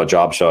 I talk about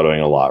job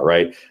shadowing a lot,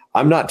 right?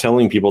 I'm not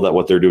telling people that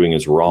what they're doing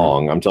is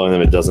wrong. I'm telling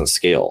them it doesn't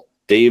scale.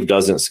 Dave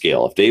doesn't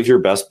scale. If Dave's your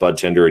best bud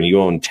tender and you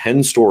own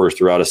 10 stores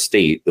throughout a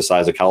state the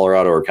size of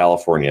Colorado or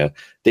California,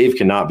 Dave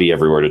cannot be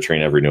everywhere to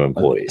train every new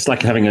employee. It's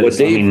like having your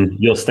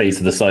state's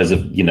the size of,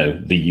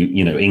 England,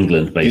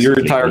 basically. Your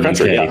entire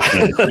country.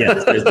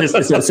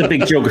 It's a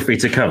big geography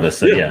to cover.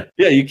 So yeah,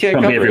 you can't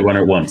be everyone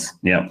at once.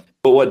 Yeah.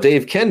 But what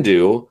Dave can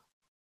do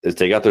is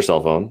take out their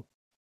cell phone,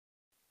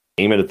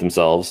 aim it at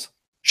themselves,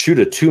 shoot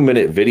a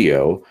 2-minute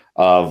video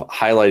of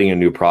highlighting a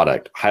new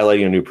product,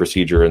 highlighting a new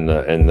procedure in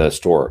the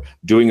store,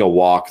 doing a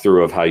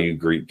walkthrough of how you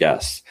greet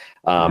guests.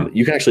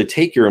 You can actually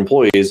take your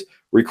employees,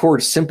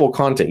 record simple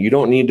content. You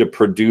don't need to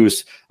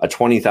produce a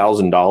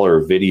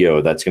 $20,000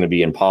 video that's going to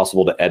be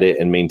impossible to edit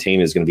and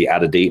maintain, is going to be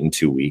out of date in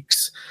 2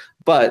 weeks.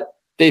 But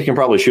Dave can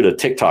probably shoot a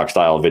TikTok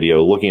style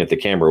video looking at the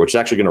camera, which is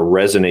actually going to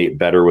resonate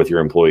better with your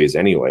employees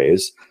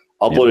anyways.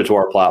 Upload it to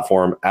our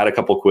platform, add a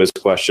couple quiz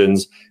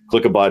questions,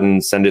 click a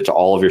button, send it to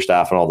all of your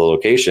staff in all the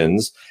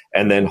locations,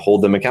 and then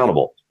hold them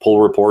accountable.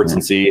 Pull reports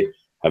and see,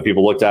 have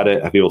people looked at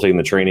it? Have people taken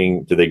the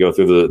training? Do they go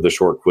through the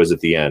short quiz at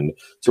the end?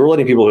 So we're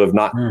letting people who have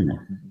not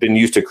been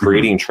used to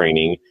creating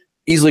training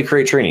easily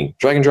create training.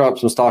 Drag and drop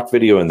some stock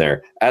video in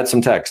there, add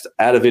some text,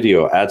 add a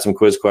video, add some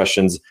quiz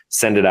questions,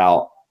 send it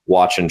out,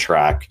 watch and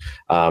track.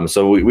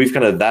 So we've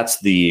that's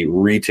the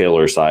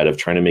retailer side of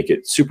trying to make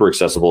it super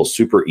accessible,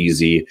 super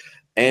easy,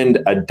 and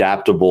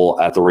adaptable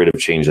at the rate of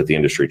change that the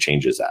industry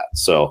changes at.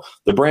 So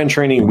the brand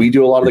training, we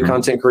do a lot of the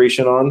content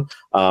creation on,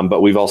 but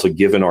we've also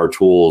given our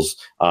tools,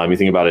 you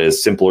think about it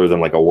as simpler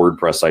than like a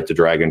WordPress site to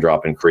drag and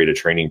drop and create a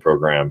training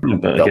program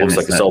that looks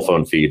like a cell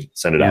phone feed,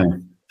 send it out.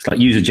 It's like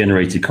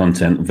user-generated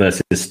content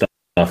versus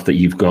stuff that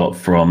you've got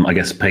from, I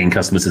guess, paying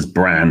customers as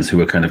brands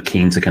who are kind of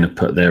keen to kind of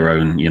put their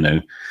own,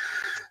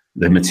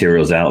 their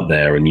materials out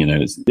there. And,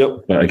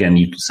 but again,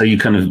 you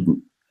kind of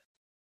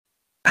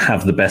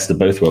have the best of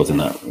both worlds in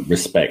that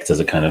respect.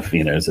 As a kind of,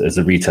 as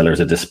a retailer, as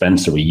a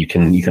dispensary, you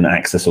can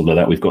access all of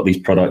that. We've got these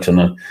products in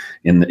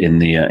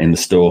the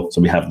store,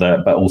 so we have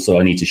that. But also,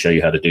 I need to show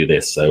you how to do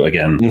this. So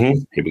again,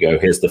 here we go.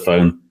 Here's the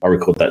phone. I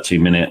record that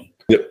 2-minute.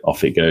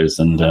 Off it goes,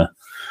 and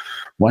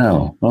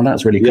wow, well,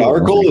 that's really cool. Yeah, our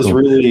goal is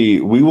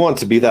really, we want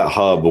to be that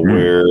hub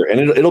where,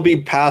 and it'll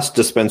be past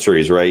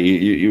dispensaries, right?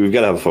 You've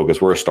got to have a focus.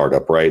 We're a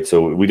startup, right?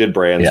 So we did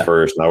brands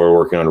first. Now we're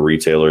working on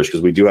retailers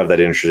because we do have that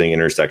interesting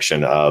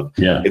intersection of,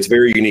 it's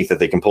very unique that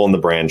they can pull in the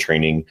brand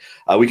training.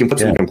 We can put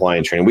some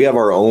compliance training. We have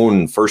our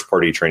own first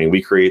party training.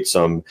 We create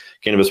some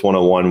Cannabis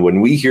 101.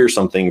 When we hear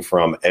something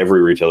from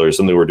every retailer,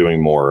 something we're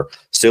doing more,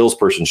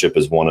 salespersonship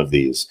is one of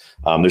these.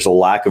 There's a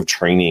lack of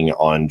training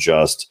on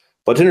just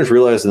budtenders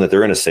realizing that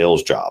they're in a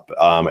sales job.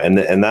 And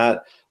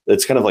that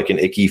it's kind of like an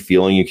icky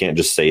feeling. You can't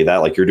just say that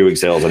like you're doing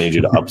sales, I need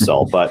you to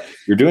upsell, but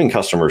you're doing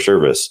customer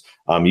service.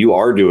 You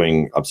are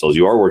doing upsells.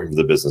 You are working for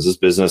the business. This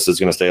business is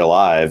going to stay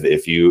alive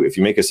if you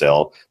make a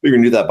sale. But you're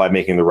going to do that by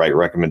making the right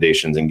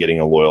recommendations and getting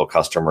a loyal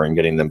customer and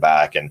getting them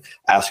back and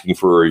asking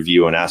for a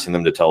review and asking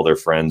them to tell their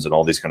friends and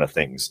all these kind of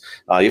things.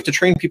 You have to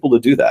train people to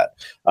do that.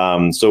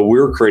 So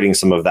we're creating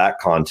some of that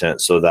content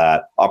so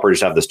that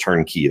operators have this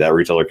turnkey. That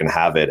retailer can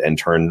have it and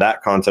turn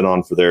that content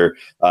on for their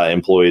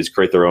employees,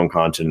 create their own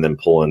content, and then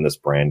pull in this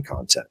brand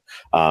content.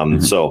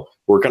 So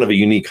we're kind of a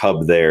unique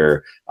hub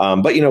there.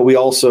 But, you know, we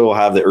also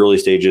have the early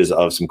stages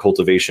of some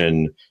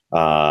cultivation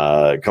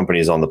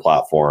companies on the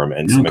platform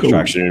and some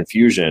extraction and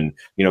infusion.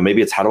 You know,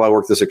 maybe it's how do I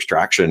work this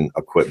extraction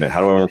equipment? How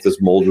do I work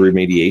this mold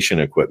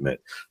remediation equipment?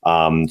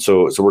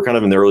 So we're kind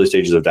of in the early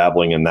stages of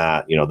dabbling in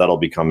that. You know, that'll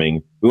be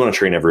coming. We want to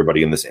train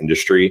everybody in this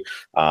industry.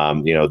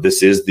 You know,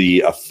 this is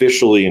the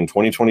officially in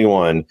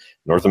 2021,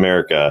 North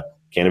America,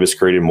 cannabis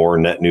created more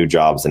net new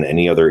jobs than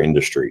any other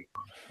industry.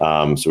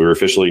 So we're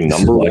officially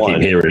number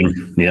one.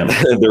 Yeah.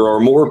 There are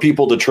more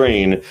people to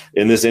train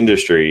in this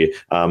industry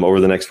over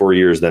the next 4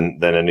 years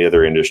than any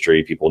other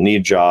industry. People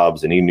need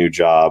jobs. They need new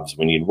jobs.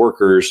 We need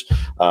workers.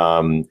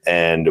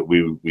 And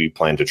we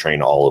plan to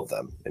train all of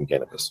them in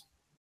cannabis.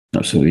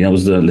 Absolutely. I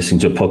was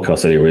listening to a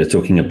podcast earlier where they're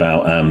talking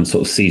about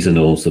sort of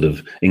seasonal sort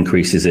of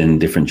increases in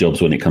different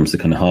jobs when it comes to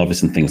kind of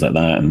harvest and things like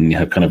that. And you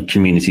have kind of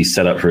communities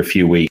set up for a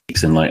few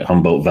weeks in like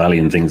Humboldt Valley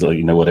and things like,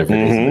 you know, whatever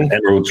it is,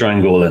 Emerald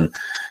Triangle. And,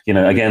 you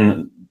know,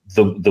 again,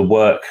 the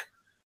work,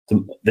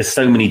 there's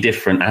so many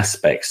different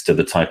aspects to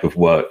the type of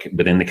work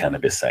within the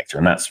cannabis sector.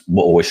 And that's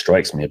what always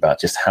strikes me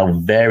about just how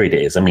varied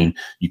it is. I mean,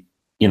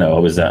 you know, I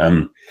was at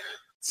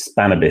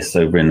Spannabis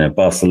over in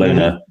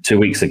Barcelona 2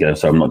 weeks ago.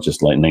 So I'm not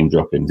just like name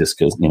dropping just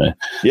because, you know.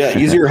 Yeah,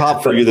 easier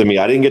hop for you than me.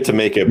 I didn't get to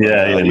make it.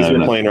 But, easier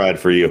plane ride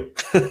for you.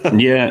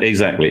 Yeah,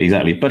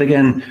 exactly. But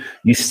again,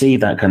 you see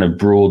that kind of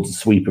broad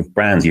sweep of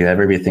brands. You have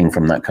everything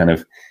from that kind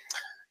of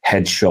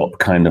head shop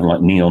kind of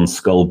like neon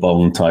skull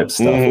bong type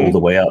stuff all the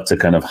way up to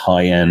kind of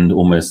high end,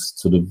 almost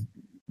sort of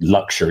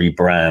luxury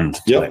brand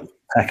type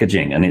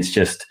packaging. And it's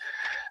just,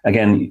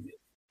 again,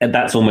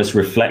 that's almost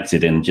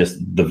reflected in just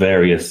the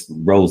various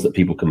roles that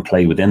people can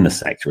play within the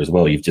sector as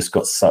well. You've just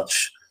got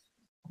such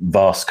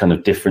vast kind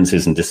of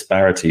differences and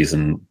disparities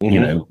and, you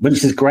know,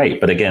 which is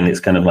great. But again, it's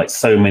kind of like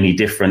so many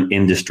different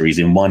industries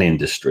in one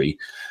industry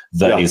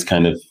that is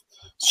kind of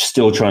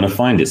still trying to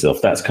find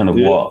itself. That's kind of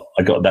what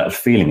I got that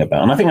feeling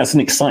about. And I think that's an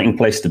exciting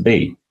place to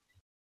be.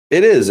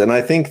 It is. And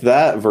I think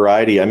that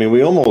variety, I mean,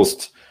 we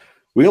almost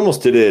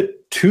did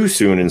it too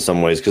soon in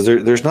some ways because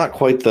there's not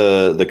quite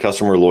the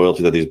customer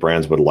loyalty that these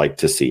brands would like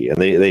to see.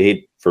 And they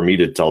hate for me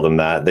to tell them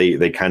that.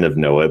 They kind of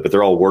know it, but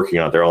they're all working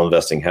on it. They're all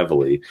investing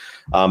heavily.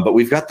 But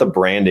we've got the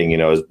branding, you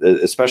know,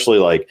 especially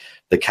like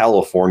the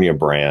California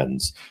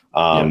brands.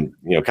 You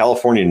know,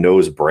 California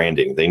knows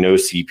branding. They know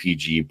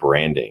CPG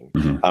branding.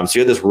 So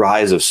you have this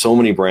rise of so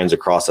many brands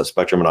across that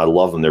spectrum, and I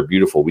love them. They're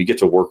beautiful. We get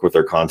to work with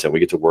their content.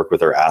 We get to work with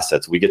their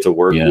assets. We get to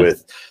work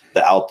with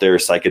the out there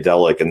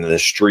psychedelic and the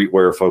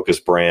streetwear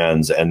focused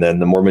brands, and then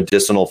the more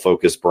medicinal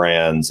focused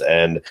brands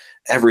and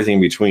everything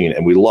in between.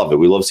 And we love it.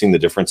 We love seeing the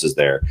differences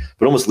there.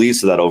 But it almost leads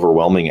to that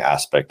overwhelming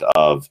aspect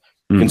of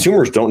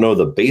consumers don't know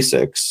the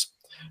basics.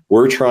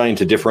 We're trying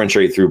to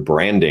differentiate through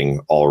branding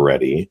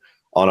already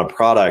on a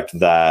product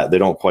that they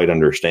don't quite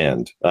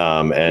understand.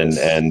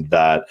 And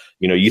that,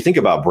 you know, you think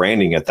about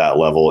branding at that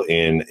level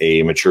in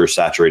a mature,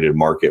 saturated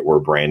market where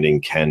branding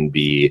can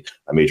be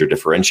a major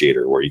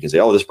differentiator, where you can say,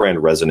 oh, this brand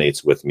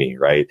resonates with me,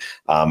 right?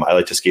 I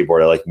like to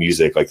skateboard. I like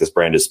music. Like this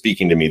brand is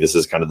speaking to me. This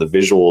is kind of the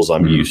visuals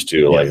I'm used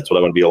to. Like it's what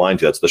I want to be aligned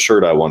to. That's the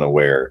shirt I want to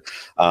wear.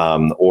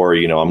 Or,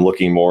 you know, I'm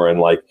looking more in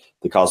like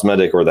the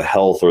cosmetic or the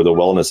health or the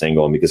wellness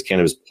angle. And because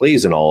cannabis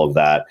plays in all of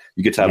that,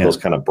 you get to have those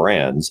kind of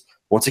brands.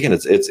 Once again,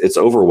 it's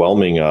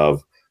overwhelming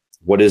of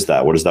what is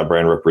that? What does that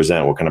brand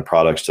represent? What kind of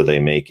products do they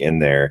make in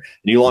there? And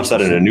you launch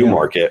that in a new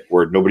market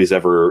where nobody's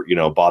ever, you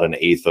know, bought an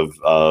eighth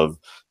of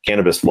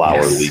cannabis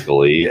flower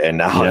legally. And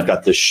now I've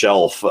got this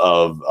shelf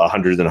of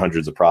hundreds and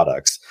hundreds of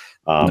products.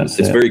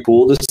 It's very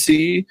cool to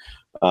see.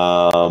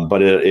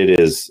 But it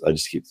is, I've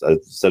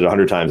said it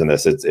 100 times in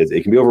this,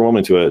 it can be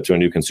overwhelming to a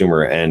new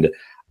consumer. And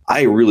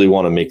I really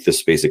want to make this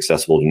space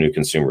accessible to new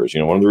consumers. You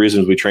know, one of the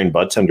reasons we train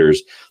budtenders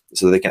is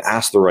so they can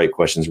ask the right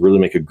questions, really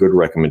make a good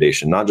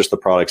recommendation, not just the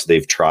products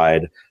they've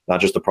tried,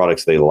 not just the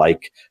products they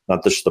like,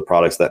 not just the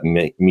products that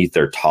meet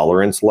their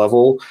tolerance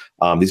level.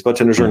 These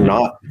budtenders are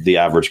not the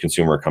average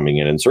consumer coming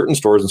in. In certain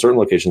stores, in certain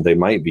locations, they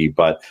might be,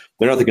 but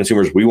they're not the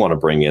consumers we want to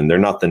bring in. They're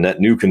not the net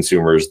new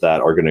consumers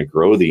that are going to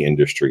grow the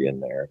industry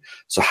in there.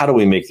 So how do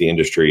we make the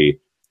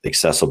industry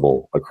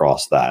accessible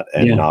across that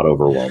and not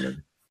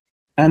overwhelming?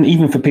 And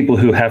even for people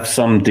who have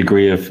some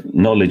degree of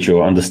knowledge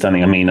or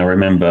understanding. I mean, I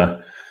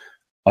remember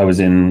I was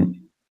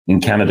in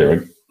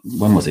Canada.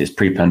 When was it? It's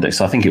pre-pandemic.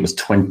 So I think it was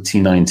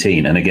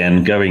 2019. And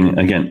again,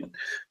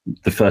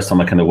 the first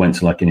time I kind of went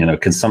to like, you know,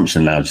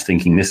 consumption lounge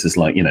thinking this is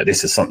like, you know,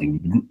 this is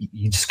something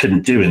you just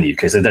couldn't do in the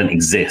UK. So they don't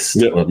exist,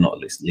 well, not at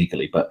least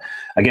legally. But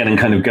again, and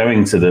kind of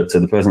going to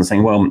the person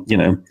saying, well, you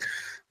know, I'm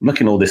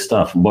looking at all this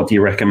stuff. What do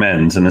you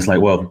recommend? And it's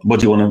like, well,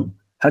 what do you want to,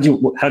 how do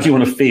you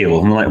want to feel?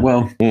 I'm like,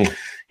 well,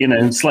 you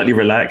know, slightly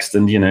relaxed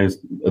and, you know,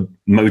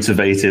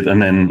 motivated,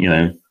 and then, you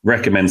know,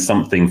 recommend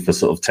something for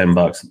sort of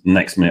 $10.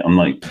 Next minute, I'm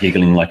like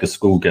giggling like a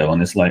schoolgirl,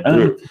 and it's like,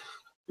 oh,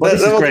 well,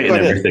 this is great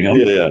and everything.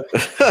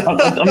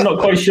 I'm not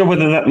quite sure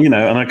whether that, and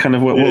I kind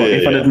of,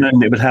 if I'd have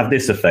known it would have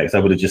this effect, I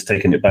would have just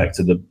taken it back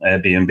to the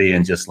Airbnb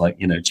and just like,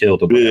 chilled.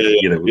 Put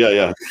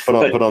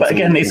on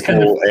again, it's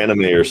kind of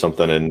anime or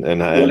something, and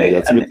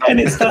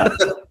it's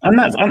that,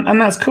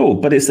 and that's cool.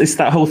 But it's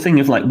that whole thing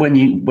of like when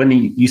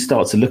you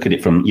start to look at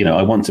it from,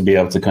 I want to be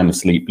able to kind of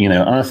sleep, and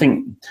I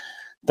think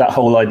that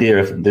whole idea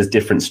of there's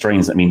different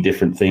strains that mean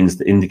different things,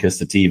 the indica,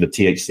 sativa,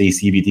 THC,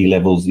 CBD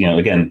levels,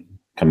 again,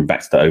 coming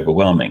back to the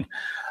overwhelming.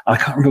 I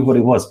can't remember what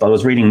it was, but I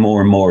was reading more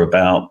and more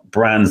about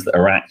brands that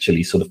are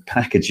actually sort of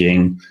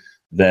packaging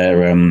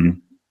their,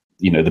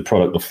 the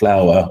product of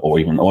flour or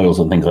even oils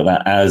and things like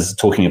that as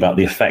talking about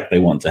the effect they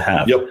want to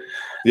have.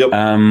 Yep.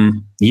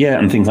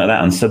 And things like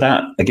that. And so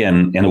that,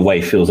 again, in a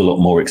way feels a lot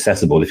more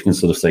accessible if you can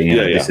sort of say,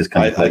 this is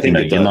kind of like,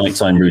 your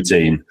nighttime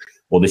routine,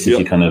 or this is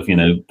your kind of,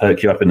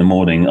 perk you up in the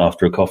morning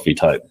after a coffee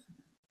type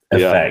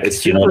effect.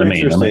 It's you know what I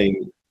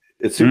mean?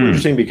 It's super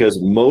interesting because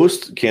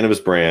most cannabis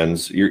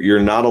brands,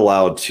 you're not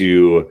allowed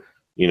to,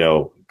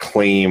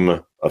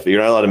 claim.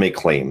 You're not allowed to make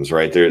claims,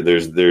 right?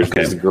 There's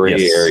this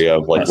gray area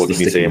of like, what can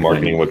you say in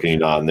marketing, what can you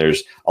not? And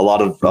there's a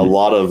lot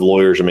of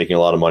lawyers are making a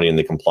lot of money in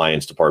the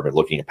compliance department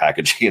looking at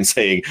packaging and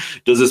saying,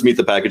 does this meet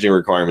the packaging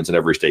requirements in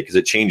every state? Because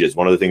it changes.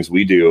 One of the things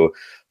we do,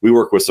 we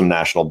work with some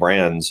national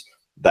brands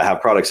that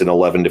have products in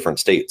 11 different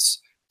states.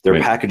 Their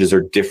packages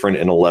are different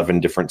in 11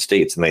 different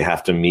states, and they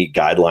have to meet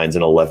guidelines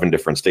in 11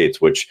 different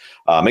states, which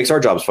makes our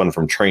jobs fun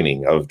from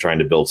training, of trying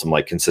to build some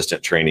like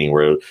consistent training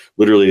where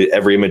literally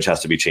every image has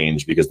to be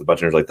changed because the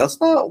budtenders are like, that's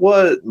not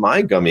what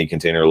my gummy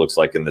container looks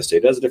like in this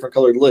state. It has a different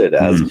colored lid.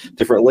 It has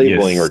different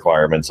labeling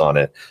requirents on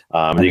it.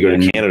 And you go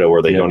to Canada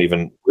where they don't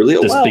even really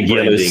allow big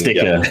yellow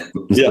sticker.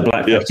 The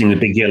black the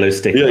big yellow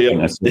sticker.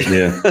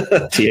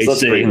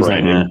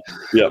 THC.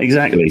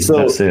 Exactly.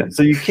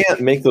 So you can't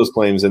make those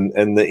claims.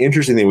 And the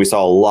interesting thing, we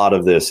saw a lot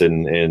of this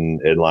in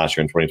last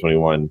year in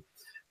 2021,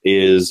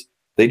 is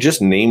they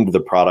just named the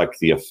product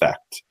the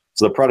effect.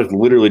 So the product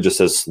literally just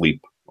says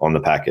sleep on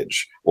the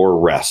package, or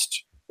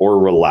rest, or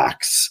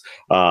relax,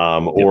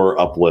 or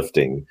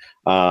uplifting.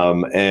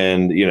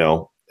 And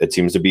it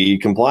seems to be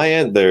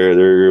compliant.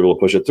 They're able to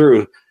push it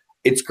through.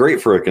 It's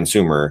great for a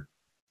consumer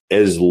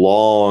as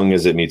long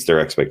as it meets their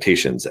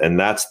expectations. And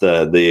that's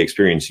the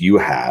experience you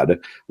had,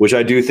 which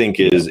I do think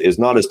is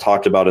not as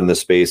talked about in this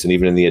space, and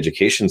even in the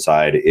education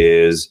side,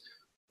 is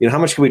how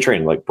much can we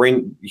train? Like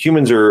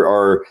humans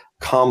are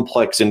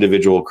complex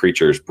individual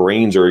creatures.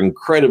 Brains are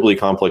incredibly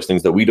complex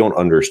things that we don't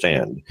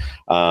understand.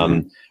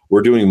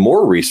 We're doing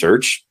more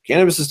research.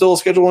 Cannabis is still a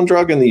Schedule I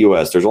drug in the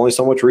US. There's only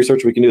so much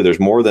research we can do. There's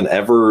more than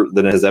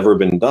has ever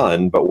been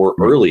done, but we're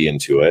early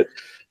into it.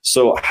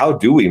 So how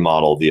do we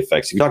model the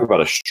effects? If you talk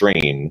about a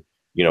strain,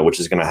 which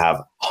is going to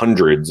have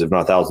hundreds, if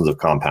not thousands, of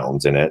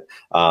compounds in it.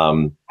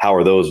 How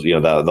are those,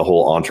 the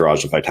whole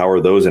entourage effect, how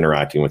are those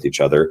interacting with each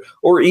other?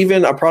 Or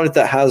even a product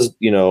that has,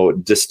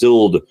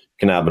 distilled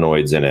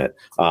cannabinoids in it.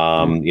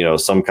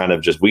 Some kind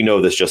of we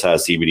know this just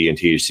has CBD and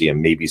THC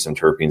and maybe some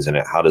terpenes in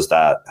it. How does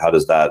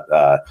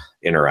that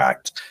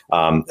interact?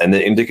 And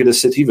the indicative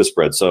sativa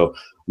spread. So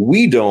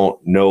we don't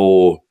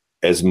know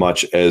as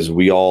much as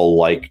we all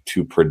like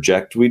to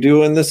project we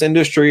do in this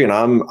industry, and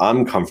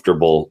I'm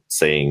comfortable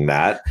saying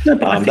that. That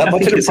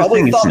budtender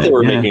probably thought they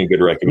were making a good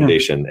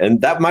recommendation,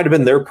 and that might have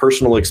been their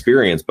personal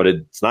experience, but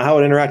it's not how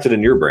it interacted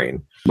in your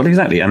brain. Well,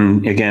 exactly,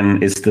 and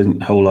again, it's the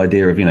whole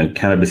idea of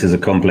cannabis is a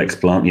complex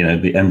plant,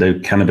 the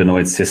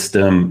endocannabinoid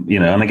system,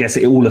 and I guess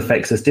it all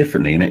affects us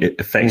differently, and it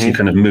affects your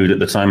kind of mood at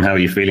the time. How are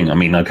you feeling? I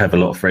mean, I have a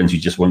lot of friends who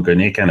just won't go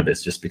near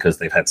cannabis just because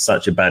they've had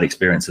such a bad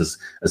experience as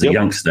a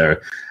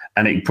youngster.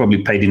 And it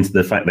probably played into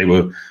the fact they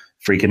were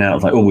freaking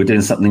out, like, oh, we're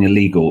doing something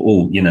illegal.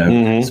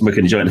 Oh,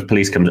 smoking a joint, the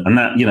police come, and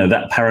that,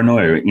 that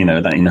paranoia,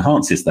 that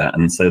enhances that.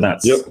 And so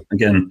that's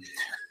again.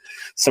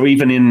 So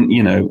even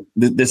in,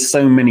 there's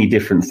so many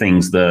different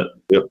things that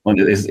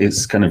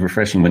it's kind of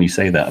refreshing when you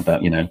say that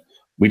about,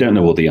 we don't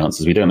know all the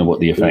answers. We don't know what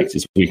the effect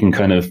is. We can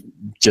kind of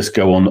just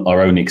go on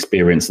our own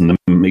experience, and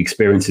the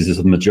experiences is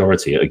the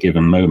majority at a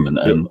given moment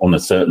and on a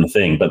certain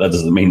thing. But that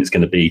doesn't mean it's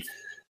going to be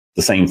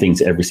the same thing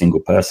to every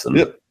single person.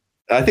 Yep.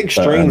 I think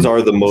strains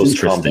are the most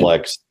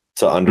complex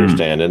to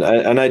understand.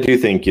 And I do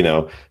think,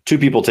 two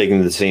people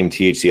taking the same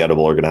THC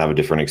edible are going to have a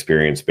different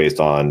experience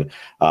based on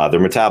their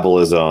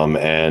metabolism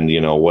and,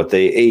 what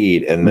they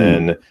ate. And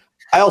then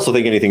I also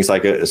think anything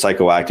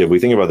psychoactive, we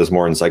think about this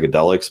more in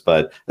psychedelics,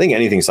 but I think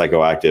anything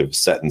psychoactive,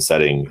 set and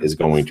setting, is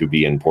going to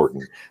be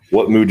important.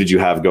 What mood did you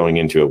have going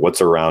into it?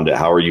 What's around it?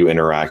 How are you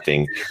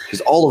interacting?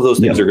 Because all of those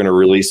things are going to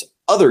release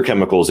other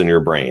chemicals in your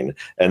brain,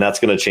 and that's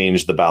going to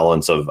change the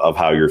balance of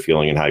how you're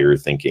feeling and how you're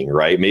thinking,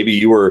 right? Maybe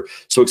you were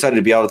so excited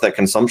to be out at that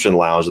consumption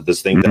lounge at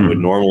this thing that would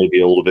normally be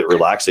a little bit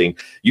relaxing.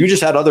 You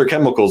just had other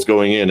chemicals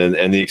going in,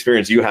 and the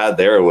experience you had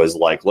there was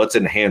like, let's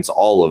enhance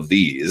all of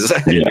these.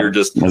 And you're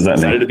just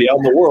excited to be out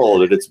in the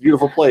world, and it's a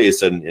beautiful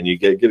place, and you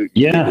get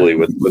giggly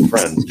with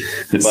friends.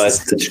 But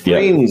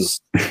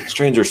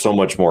strains are so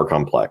much more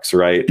complex,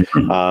 right?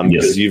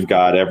 Because you've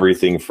got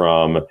everything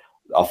from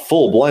a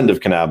full blend of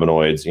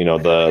cannabinoids, you know,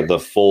 the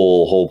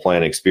full whole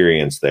plant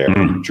experience there,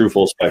 true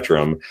full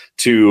spectrum,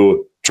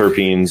 to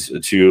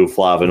terpenes, to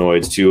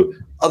flavonoids, to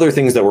other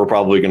things that we're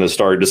probably going to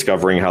start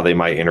discovering how they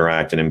might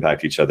interact and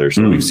impact each other.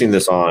 So we've seen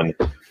this on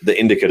the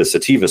indica to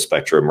sativa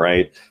spectrum,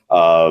 right?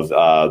 There's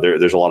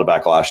a lot of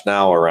backlash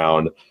now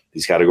around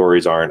these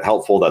categories aren't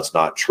helpful. That's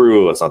not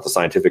true. That's not the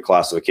scientific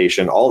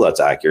classification. All that's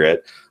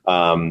accurate.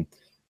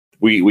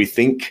 We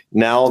think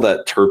now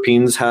that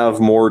terpenes have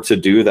more to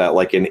do, that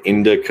like an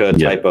indica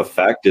type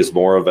effect is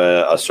more of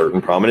a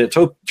certain prominent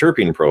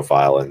terpene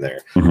profile in there.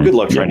 Good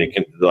luck trying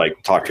to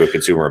like talk to a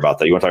consumer about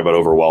that. You want to talk about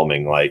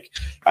overwhelming, like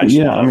I just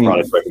want a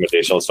product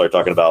recommendation. Let's start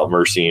talking about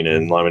myrcene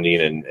and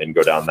limonene and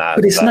go down that.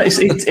 But it's not,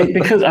 it's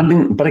because, I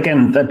mean, but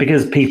again, that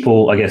because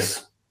people, I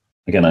guess,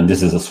 again, and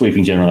this is a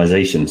sweeping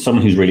generalization,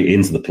 someone who's really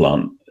into the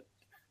plant,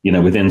 you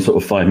know, within sort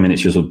of 5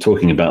 minutes, you're sort of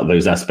talking about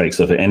those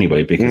aspects of it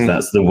anyway, because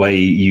that's the way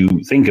you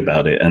think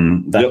about it.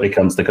 And that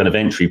becomes the kind of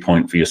entry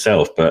point for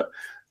yourself. But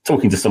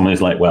talking to someone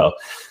who's like, well,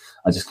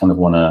 I just kind of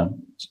want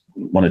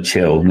to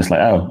chill. And it's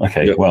like, oh,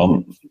 okay,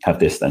 well, have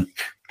this then.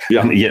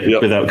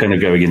 Without kind of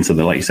going into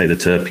the, like you say, the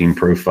terpene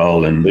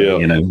profile and,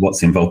 you know,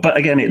 what's involved. But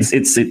again, it's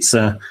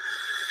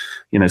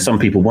you know, some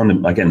people want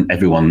to, again,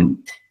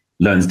 everyone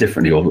learns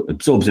differently or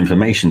absorbs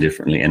information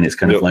differently. And it's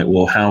kind of like,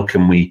 well, how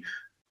can we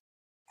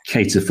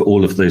cater for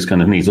all of those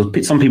kind of needs? Or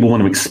some people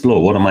want to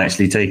explore, what am I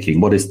actually taking?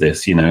 What is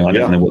this? You know, I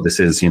don't know what this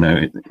is, you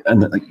know,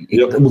 and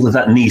all of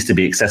that needs to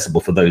be accessible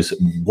for those who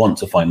want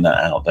to find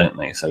that out, don't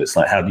they? So it's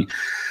like,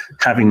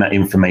 having that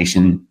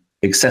information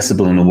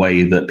accessible in a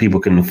way that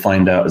people can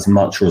find out as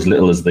much or as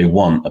little as they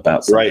want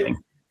about something. Right.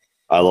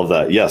 I love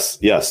that. Yes.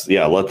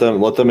 Yeah. Let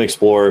them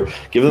explore,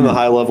 give them the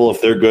high level.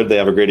 If they're good, they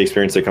have a great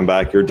experience, they come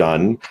back, you're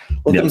done.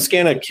 Let them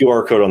scan a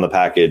QR code on the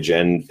package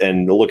and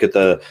look at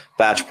the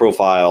batch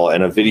profile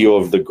and a video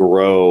of the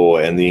grow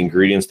and the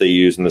ingredients they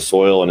use in the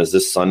soil. And is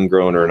this sun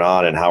grown or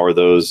not? And how are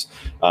those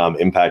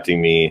impacting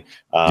me?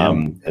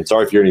 And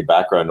sorry if you hear any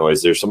background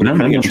noise. There's somebody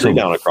putting a tree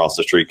down across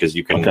the street, because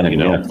you can,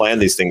 plan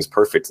these things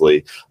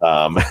perfectly.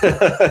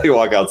 You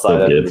walk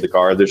outside into the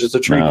car, there's just a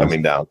tree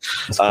coming down.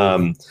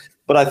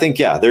 But I think,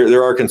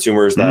 there are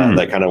consumers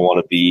that kind of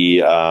want to be,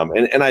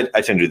 and I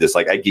tend to do this,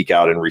 like I geek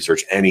out and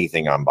research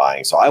anything I'm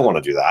buying. So I want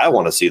to do that. I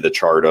want to see the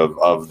chart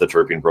of the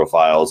terpene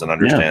profiles and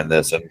understand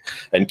this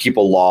and keep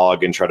a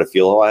log and try to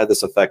feel, oh, I had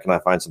this effect and I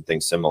find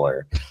something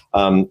similar.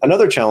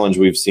 Another challenge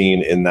we've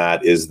seen in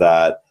that is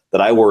that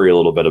I worry a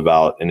little bit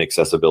about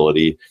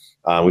inaccessibility.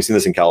 We've seen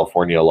this in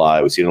California a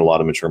lot. We've seen it in a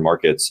lot of mature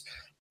markets.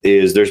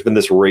 There's been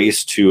this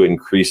race to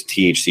increase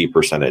THC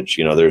percentage.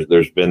 You know,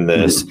 there's been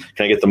this,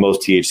 can I get the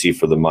most THC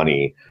for the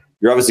money?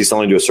 You're obviously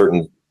selling to a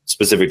certain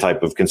specific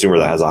type of consumer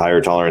that has a higher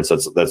tolerance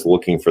that's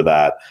looking for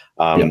that.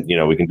 You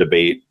know, we can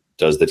debate,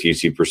 does the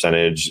THC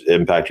percentage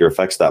impact your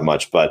effects that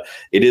much? But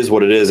it is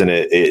what it is. And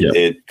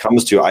it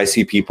comes to, I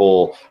see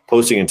people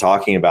posting and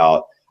talking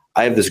about,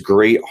 I have this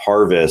great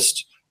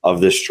harvest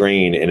of this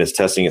strain and it's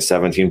testing at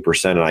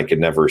 17% and I could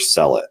never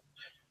sell it.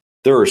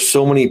 There are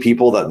so many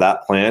people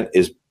that plant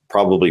is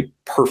probably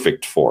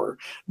perfect for.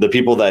 The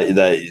people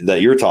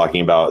that you're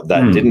talking about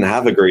that didn't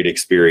have a great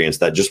experience,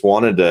 that just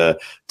wanted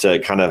to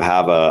kind of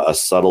have a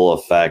subtle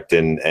effect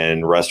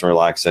and rest and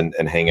relax and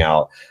hang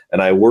out.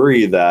 And I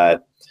worry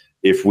that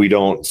if we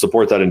don't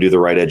support that and do the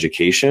right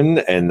education,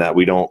 and that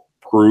we don't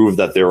prove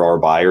that there are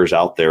buyers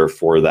out there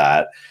for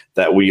that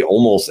we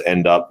almost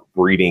end up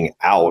breeding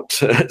out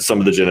some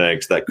of the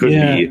genetics that could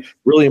be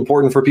really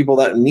important for people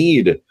that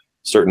need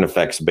certain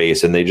effects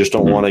base, and they just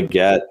don't want to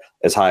get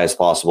as high as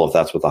possible if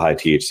that's what the high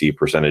THC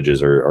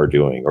percentages are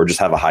doing, or just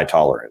have a high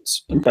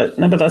tolerance. But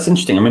that's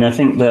interesting. I mean, I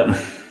think that,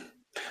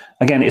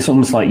 again, it's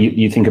almost like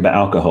you think about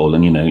alcohol,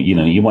 and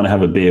you want to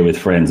have a beer with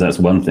friends. That's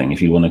one thing.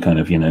 If you want to kind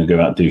of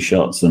go out, do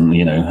shots and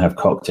have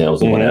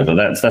cocktails or whatever,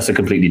 that's a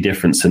completely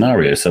different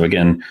scenario. So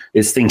again,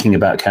 it's thinking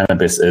about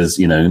cannabis as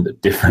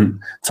different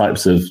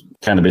types of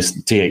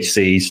cannabis,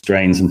 THC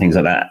strains and things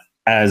like that.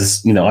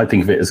 As I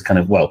think of it as kind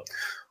of, well,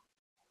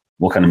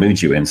 what kind of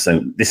mood you're in. So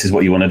this is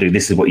what you want to do.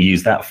 This is what you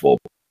use that for.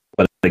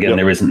 But again,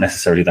 there isn't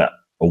necessarily that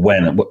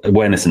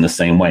awareness in the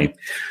same way.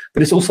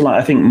 But it's also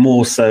like, I think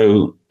more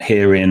so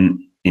here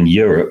in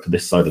Europe,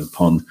 this side of the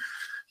pond,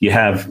 you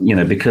have,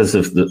 because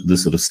of the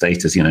sort of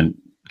status,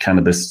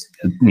 cannabis,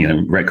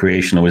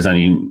 recreational is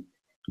only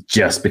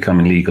just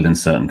becoming legal in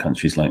certain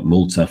countries like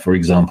Malta, for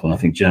example. I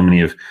think Germany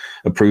have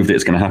approved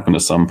it's going to happen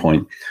at some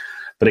point.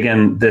 But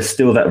again, there's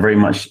still that very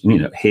much,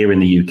 here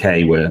in the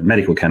UK where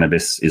medical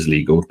cannabis is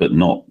legal, but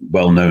not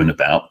well known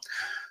about.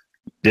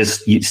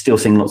 You're still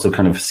seeing lots of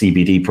kind of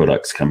CBD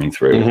products coming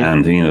through.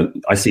 And,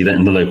 I see that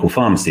in the local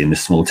pharmacy in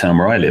this small town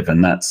where I live.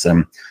 And that's,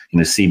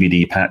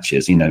 CBD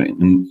patches,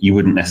 and you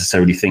wouldn't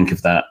necessarily think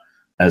of that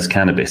as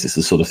cannabis. It's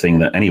the sort of thing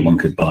that anyone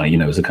could buy,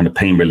 as a kind of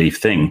pain relief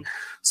thing.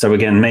 So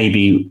again,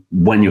 maybe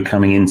when you're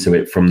coming into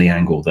it from the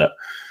angle that,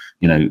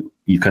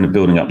 you're kind of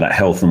building up that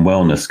health and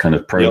wellness kind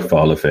of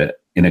profile of it,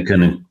 in a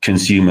kind of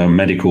consumer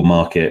medical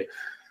market,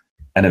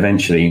 and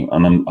eventually,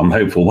 and I'm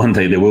hopeful one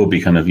day there will be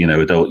kind of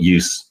adult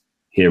use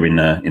here in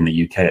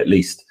the UK at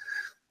least.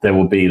 There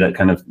will be that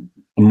kind of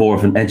more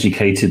of an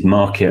educated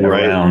market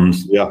around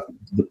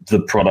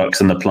the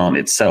products and the plant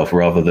itself,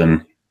 rather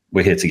than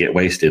we're here to get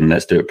wasted and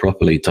let's do it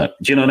properly type.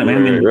 Do you know what I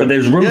mean? But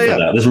there's room for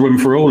that. There's room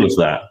for all of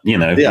that, you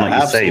know,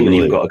 like you say, when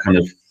you've got a kind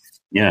of,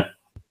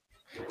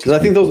 because I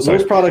think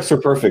those products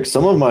are perfect.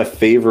 Some of my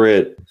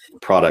favorite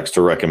products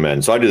to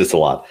recommend. So I do this a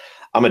lot.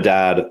 I'm a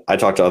dad. I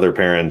talk to other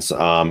parents.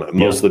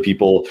 Most of the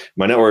people,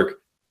 my network,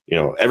 you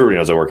know, everybody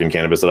knows I work in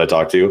cannabis that I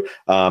talk to.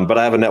 But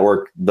I have a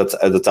network that's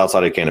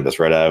outside of cannabis,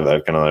 right? I have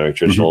kind of like a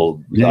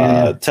traditional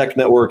tech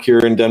network here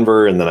in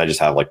Denver. And then I just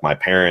have like my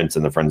parents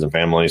and the friends and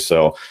family.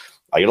 So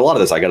I get a lot of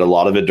this. I got a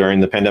lot of it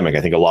during the pandemic.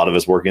 I think a lot of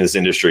us working in this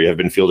industry have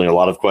been fielding a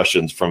lot of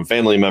questions from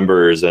family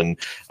members and,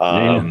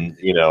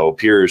 you know,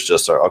 peers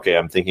just are, okay,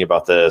 I'm thinking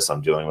about this.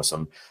 I'm dealing with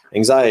some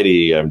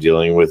anxiety. I'm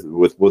dealing with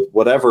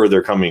whatever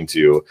they're coming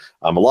to.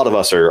 A lot of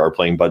us are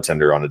playing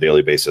budtender on a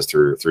daily basis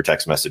through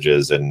text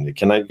messages. And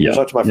can I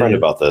talk to my friend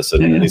about this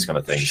and these kind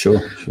of things?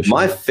 Sure.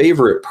 My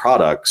favorite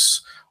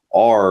products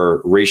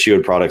are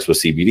ratioed products with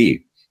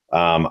CBD.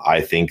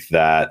 I think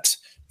that,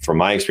 from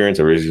my experience,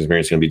 everybody's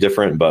experience is going to be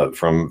different, but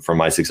from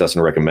my success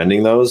in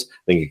recommending those,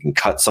 I think you can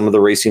cut some of the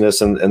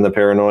raciness and the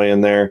paranoia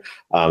in there.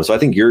 So I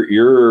think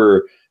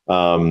you're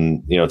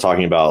you know,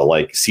 talking about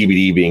like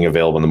CBD being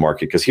available in the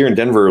market, because here in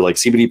Denver, like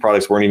CBD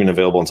products weren't even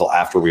available until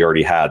after we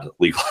already had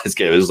legalized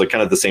cannabis. It was like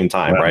kind of the same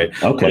time, right?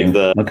 Okay. Like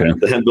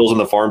the hemp bills and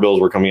the farm bills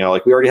were coming out.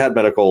 Like we already had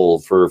medical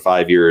for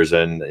 5 years,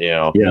 and you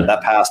know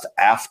that passed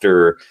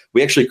after.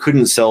 We actually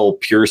couldn't sell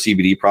pure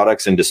CBD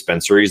products in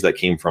dispensaries that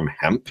came from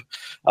hemp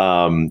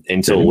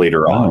until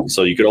later on.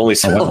 So you could only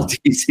sell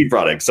THC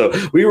products. So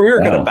we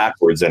were kind of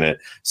backwards in it.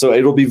 So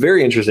it'll be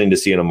very interesting to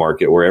see in a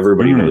market where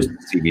everybody knows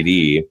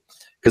CBD,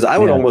 because I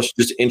would almost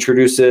just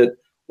introduce it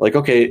like,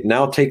 okay,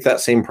 now take that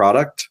same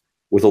product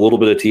with a little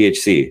bit of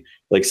THC.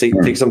 Like say,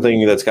 take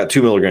something that's got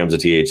 2 milligrams of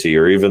THC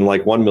or even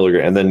like 1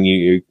 milligram, and then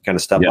you kind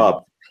of step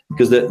up,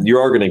 because you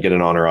are going to get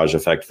an entourage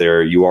effect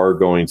there. You are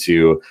going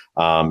to,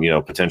 you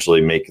know,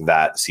 potentially make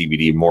that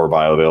CBD more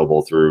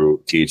bioavailable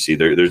through THC.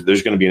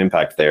 There's going to be an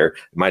impact there.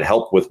 It might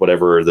help with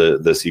whatever the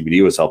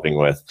CBD was helping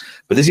with.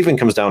 But this even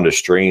comes down to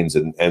strains.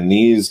 And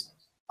these,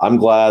 I'm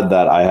glad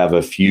that I have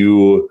a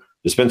few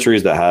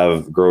dispensaries that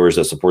have growers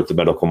that support the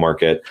medical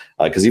market.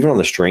 Because even on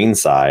the strain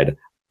side,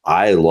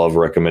 I love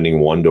recommending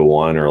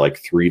 1-to-1 or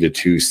like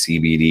 3-to-2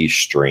 CBD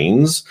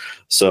strains.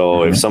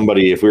 So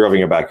if we were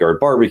having a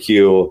backyard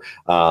barbecue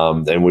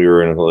and we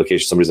were in a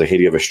location, somebody's like, hey,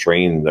 do you have a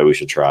strain that we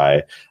should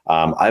try?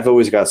 I've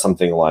always got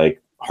something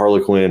like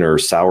Harlequin or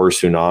Sour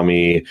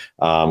Tsunami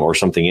or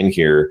something in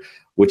here,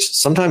 which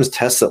sometimes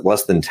tests at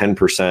less than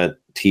 10%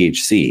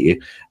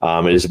 THC.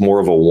 It is more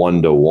of a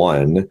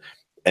 1-to-1.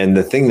 And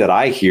the thing that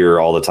I hear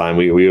all the time,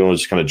 we don't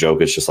just kind of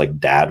joke, it's just like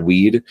dad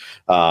weed,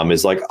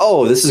 is like,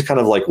 oh, this is kind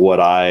of like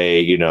what I,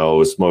 you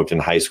know, smoked in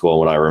high school and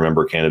what I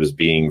remember cannabis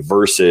being,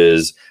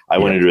 versus I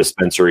went into a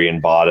dispensary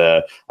and bought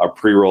a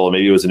pre-roll.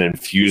 Maybe it was an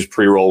infused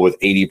pre-roll with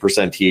 80%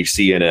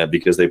 THC in it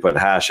because they put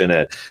hash in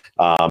it.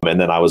 And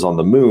then I was on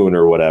the moon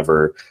or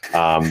whatever.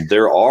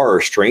 There are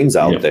strains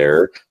out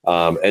there.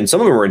 And some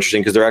of them are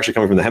interesting because they're actually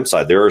coming from the hemp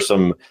side. There are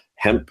some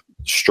hemp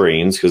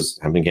strains, because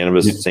hemp and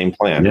cannabis is the same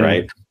plant,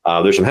 right?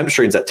 There's some hemp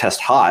strains that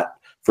test hot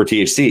for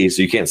THC,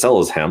 so you can't sell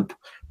as hemp,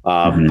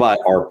 but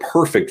are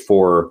perfect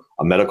for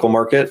a medical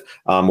market,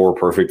 or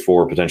perfect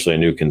for potentially a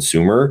new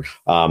consumer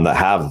that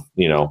have,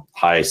 you know,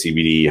 high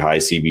CBD, high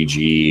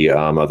CBG,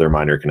 other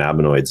minor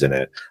cannabinoids in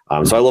it.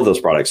 So I love those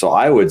products. So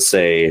I would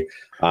say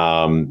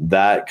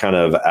that kind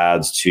of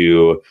adds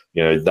to,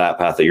 you know, that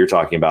path that you're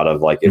talking about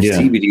of like, if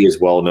CBD is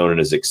well known and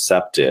is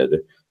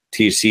accepted,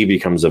 THC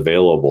becomes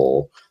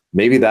available.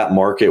 Maybe that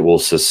market will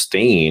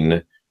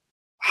sustain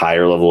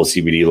higher level of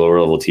CBD, lower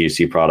level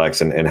THC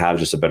products, and have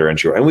just a better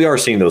entry. And we are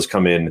seeing those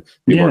come in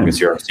new markets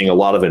here. I'm seeing a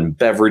lot of in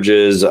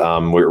beverages.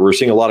 We're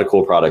seeing a lot of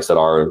cool products that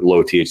are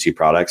low THC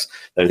products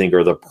that I think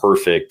are the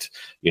perfect,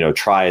 you know,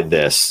 try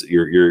this.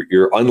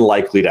 You're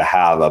unlikely to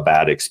have a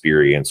bad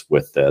experience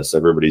with this.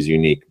 Everybody's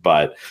unique,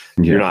 but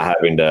you're not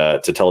having to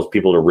tell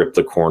people to rip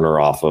the corner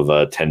off of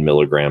a 10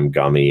 milligram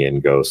gummy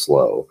and go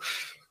slow.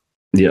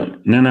 Yeah,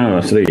 no,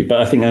 absolutely.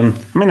 But I think, I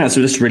mean, that's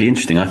just really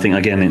interesting. I think,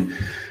 again,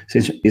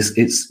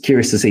 it's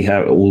curious to see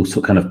how it will sort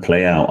of kind of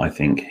play out, I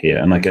think, here.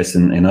 And I guess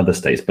in other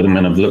states. But I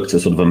mean, I've looked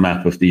at sort of a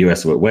map of the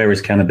US, where is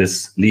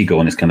cannabis legal?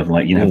 And it's kind of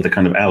like, you know, the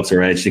kind of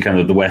outer edge, the kind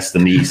of the West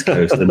and the East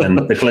Coast. And then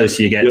the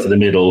closer you get to the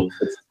middle,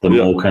 the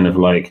more kind of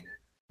like,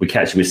 we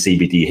catch you with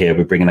CBD here,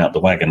 we're bringing out the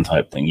wagon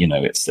type thing, you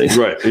know, it's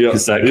right.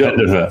 It's that kind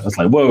of it's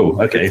like, whoa,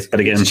 okay. But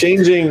again, it's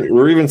changing.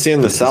 We're even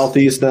seeing the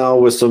Southeast now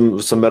with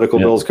some medical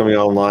bills coming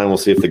online. We'll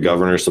see if the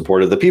governor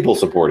support it. The people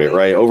support it,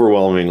 right?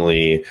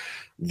 Overwhelmingly,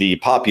 the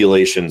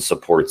population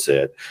supports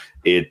it.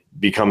 It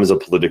becomes a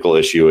political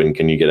issue, and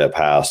can you get it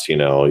passed? You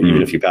know,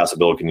 even if you pass a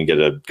bill, can you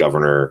get a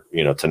governor,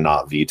 you know, to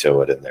not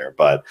veto it in there?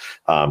 But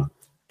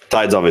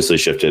tide's obviously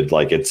shifted.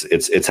 Like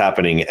it's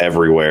happening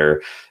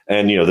everywhere.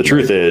 And, you know, the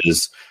truth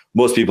is,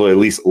 most people at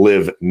least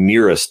live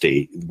near a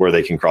state where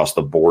they can cross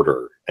the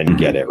border and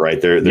get it,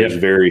 right? There's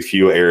very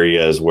few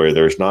areas where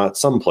there's not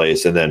some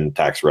place, and then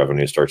tax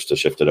revenue starts to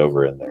shift it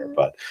over in there.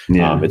 But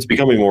it's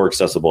becoming more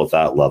accessible at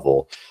that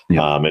level.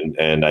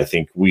 And I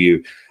think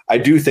I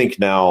do think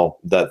now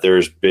that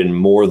there's been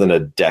more than a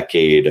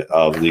decade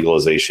of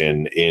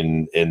legalization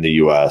in the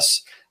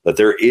US, that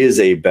there is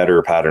a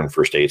better pattern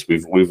for states.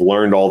 We've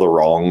learned all the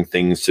wrong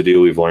things to do.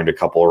 We've learned a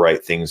couple of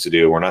right things to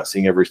do. We're not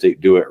seeing every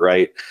state do it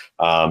right.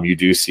 You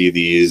do see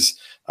these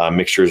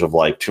mixtures of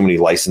like too many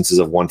licenses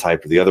of one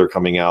type or the other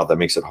coming out that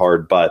makes it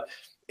hard. But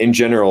in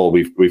general,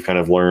 we've kind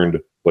of learned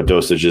what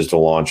dosages to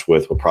launch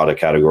with, what product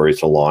categories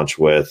to launch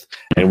with.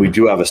 And we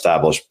do have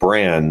established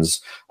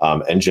brands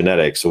and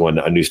genetics. So when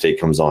a new state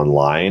comes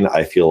online,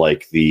 I feel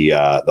like the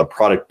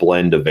product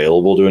blend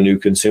available to a new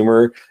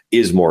consumer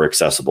is more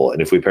accessible.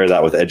 And if we pair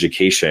that with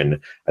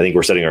education, I think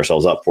we're setting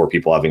ourselves up for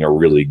people having a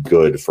really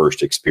good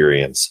first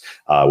experience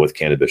with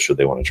cannabis should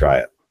they want to try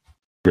it.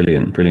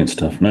 Brilliant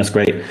stuff. That's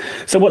great.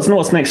 So what's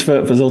next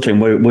for ZolTrain?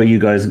 Where are you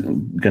guys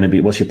going to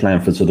be? What's your plan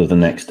for sort of the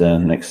next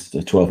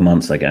 12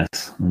 months, I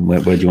guess?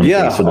 Where do you want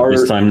to be sort of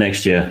this time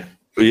next year?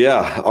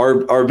 Yeah,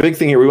 our big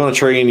thing here, we want to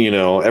train,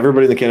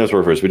 everybody in the cannabis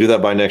workforce. We do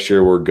that by next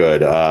year, we're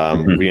good.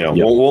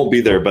 Won't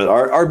be there. But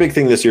our big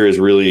thing this year is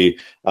really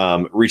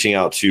reaching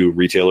out to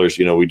retailers.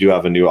 We do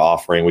have a new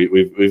offering.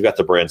 We've got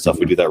the brand stuff.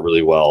 We do that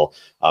really well.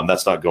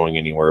 That's not going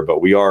anywhere, but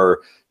we are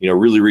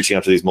really reaching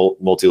out to these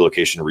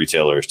multi-location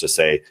retailers to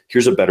say,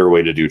 here's a better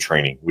way to do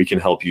training. We can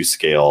help you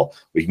scale.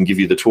 We can give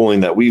you the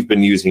tooling that we've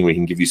been using. We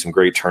can give you some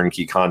great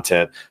turnkey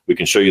content. We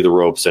can show you the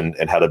ropes and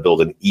how to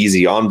build an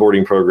easy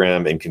onboarding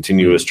program and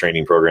continuous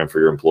training program for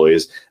your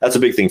employees. That's a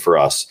big thing for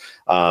us.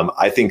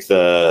 I think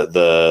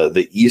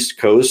the East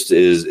Coast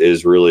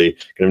is really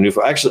kind of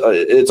new. Actually,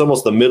 it's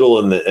almost the middle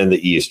and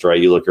the East,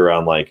 right? You look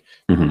around like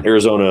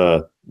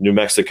Arizona, New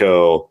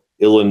Mexico,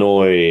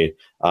 Illinois,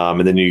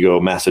 and then you go,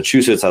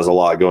 Massachusetts has a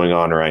lot going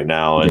on right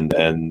now. And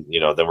then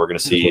we're going to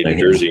see New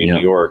Jersey and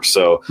New York.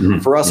 So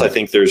for us, I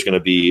think there's going to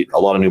be a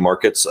lot of new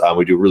markets.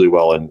 We do really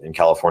well in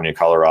California,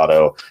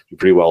 Colorado, do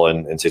pretty well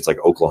in states like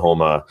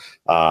Oklahoma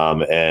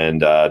and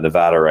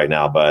Nevada right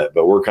now. But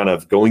we're kind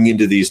of going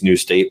into these new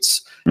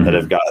states that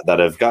have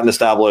gotten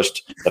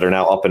established, that are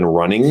now up and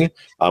running.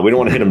 We don't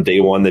want to hit them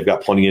day one. They've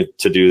got plenty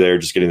to do there,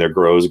 just getting their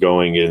grows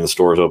going, getting the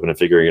stores open and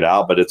figuring it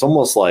out. But it's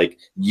almost like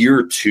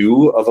year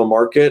two of a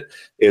market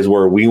is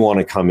where we want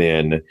to come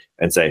in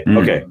and say,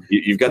 okay,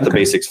 you've got the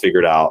basics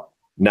figured out.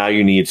 Now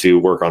you need to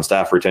work on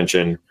staff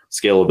retention,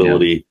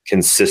 scalability,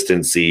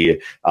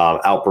 consistency,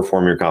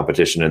 outperform your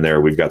competition in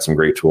there. We've got some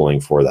great tooling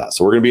for that.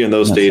 So we're going to be in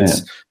those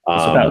states.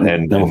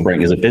 And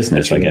operating as a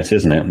business, I guess,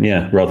 isn't it?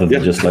 Yeah. Rather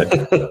than just like,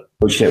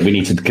 oh shit, we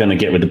need to kind of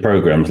get with the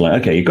program. It's like,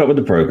 okay, you got with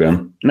the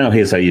program. Now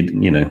here's how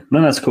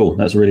no, that's cool.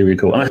 That's really, really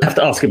cool. And I have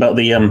to ask about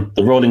the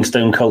Rolling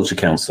Stone Culture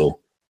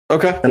Council.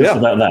 Okay. Tell us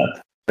about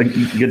that.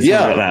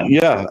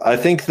 Yeah. I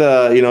think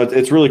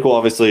it's really cool.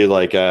 Obviously,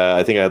 like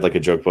I think I had like a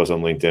joke post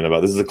on LinkedIn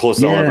about this is the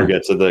closest I'll ever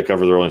get to the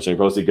cover of the Rolling Stone. I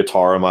posted a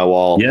guitar on my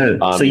wall. Yeah.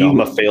 So I'm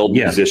a failed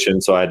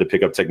musician, so I had to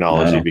pick up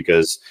technology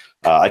because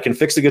I can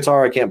fix the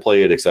guitar. I can't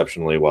play it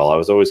exceptionally well. I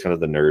was always kind of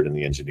the nerd and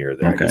the engineer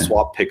there. Okay. I can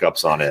swap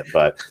pickups on it,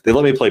 but they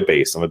let me play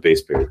bass. I'm a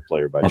bass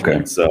player by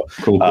trade. So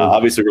cool.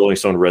 Obviously Rolling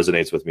Stone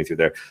resonates with me through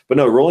there. But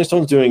no, Rolling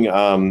Stone's doing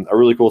a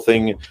really cool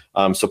thing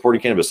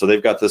supporting cannabis. So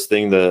they've got this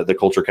thing, the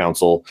Culture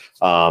Council,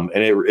 and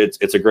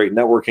it's a great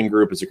networking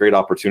group. It's a great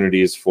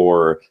opportunities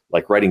for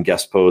like writing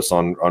guest posts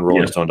on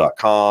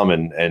rollingstone.com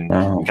and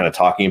kind of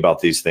talking about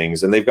these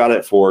things. And they've got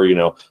it for,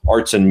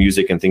 arts and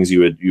music and things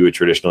you would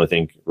traditionally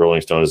think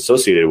Rolling Stone is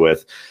associated with.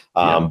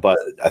 But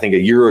I think a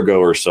year ago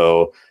or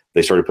so,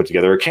 they started to put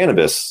together a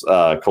cannabis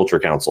culture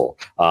council.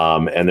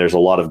 And there's a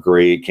lot of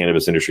great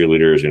cannabis industry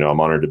leaders. I'm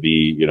honored to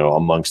be,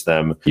 amongst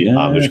them.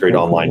 There's great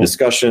online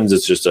discussions.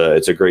 It's just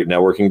it's a great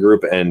networking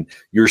group. And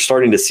you're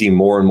starting to see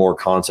more and more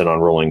content on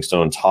Rolling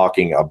Stone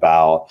talking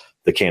about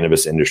the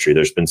cannabis industry.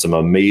 There's been some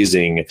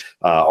amazing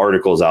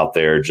articles out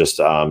there, just,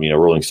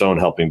 Rolling Stone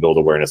helping build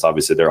awareness.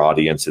 Obviously their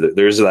audience,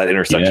 there's that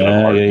intersection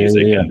of art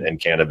music and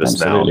cannabis.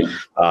 Absolutely.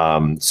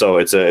 Now. So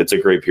it's a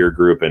great peer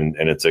group and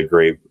it's a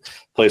great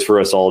place for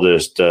us all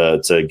just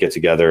to get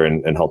together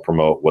and help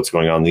promote what's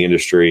going on in the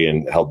industry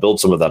and help build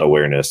some of that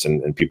awareness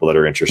and people that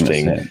are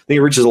interesting. I think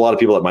it reaches a lot of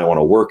people that might want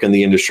to work in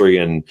the industry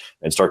and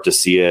start to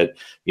see it.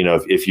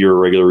 If you're a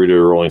regular reader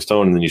of Rolling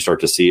Stone and then you start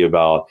to see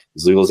about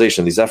this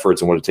legalization, these efforts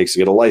and what it takes to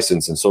get a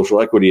license and social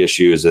equity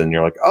issues, and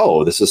you're like,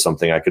 oh, this is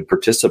something I could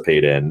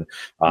participate in.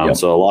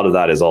 So a lot of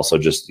that is also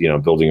just,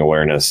 building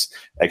awareness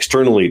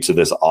externally to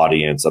this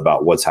audience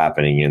about what's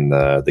happening in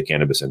the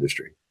cannabis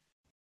industry.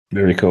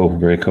 Very cool.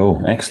 Very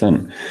cool.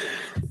 Excellent.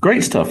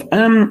 Great stuff. I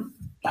don't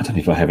know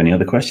if I have any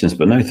other questions,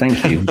 but no,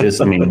 thank you. There's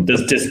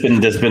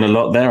been a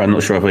lot there. I'm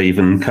not sure if I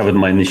even covered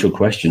my initial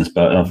questions,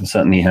 but I've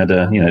certainly had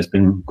it's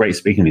been great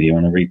speaking with you,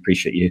 and I really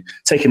appreciate you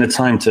taking the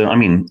time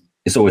to.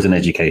 It's always an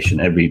education.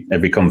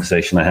 Every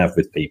conversation I have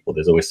with people,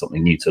 there's always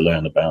something new to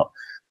learn about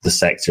the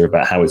sector,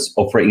 about how it's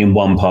operating in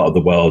one part of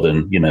the world,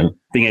 and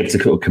being able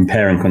to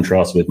compare and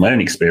contrast with my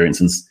own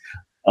experience and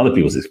other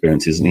people's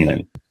experiences, you know,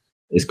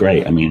 is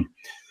great. I mean,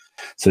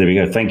 so there we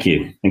go. Thank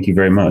you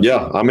very much.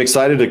 Yeah, I'm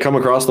excited to come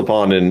across the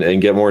pond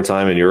and get more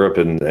time in Europe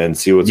and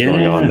see what's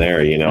going on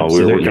there. You know,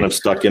 we're kind of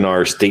stuck in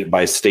our state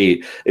by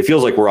state. It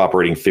feels like we're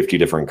operating 50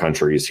 different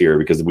countries here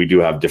because we do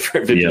have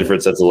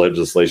different sets of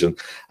legislation.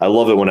 I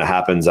love it when it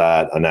happens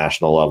at a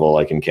national level,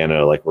 like in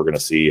Canada, like we're going to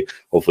see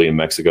hopefully in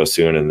Mexico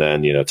soon, and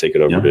then, you know, take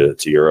it over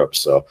to Europe.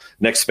 So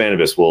next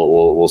Spanibus,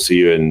 we'll see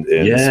you in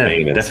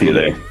Spain and see you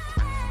there.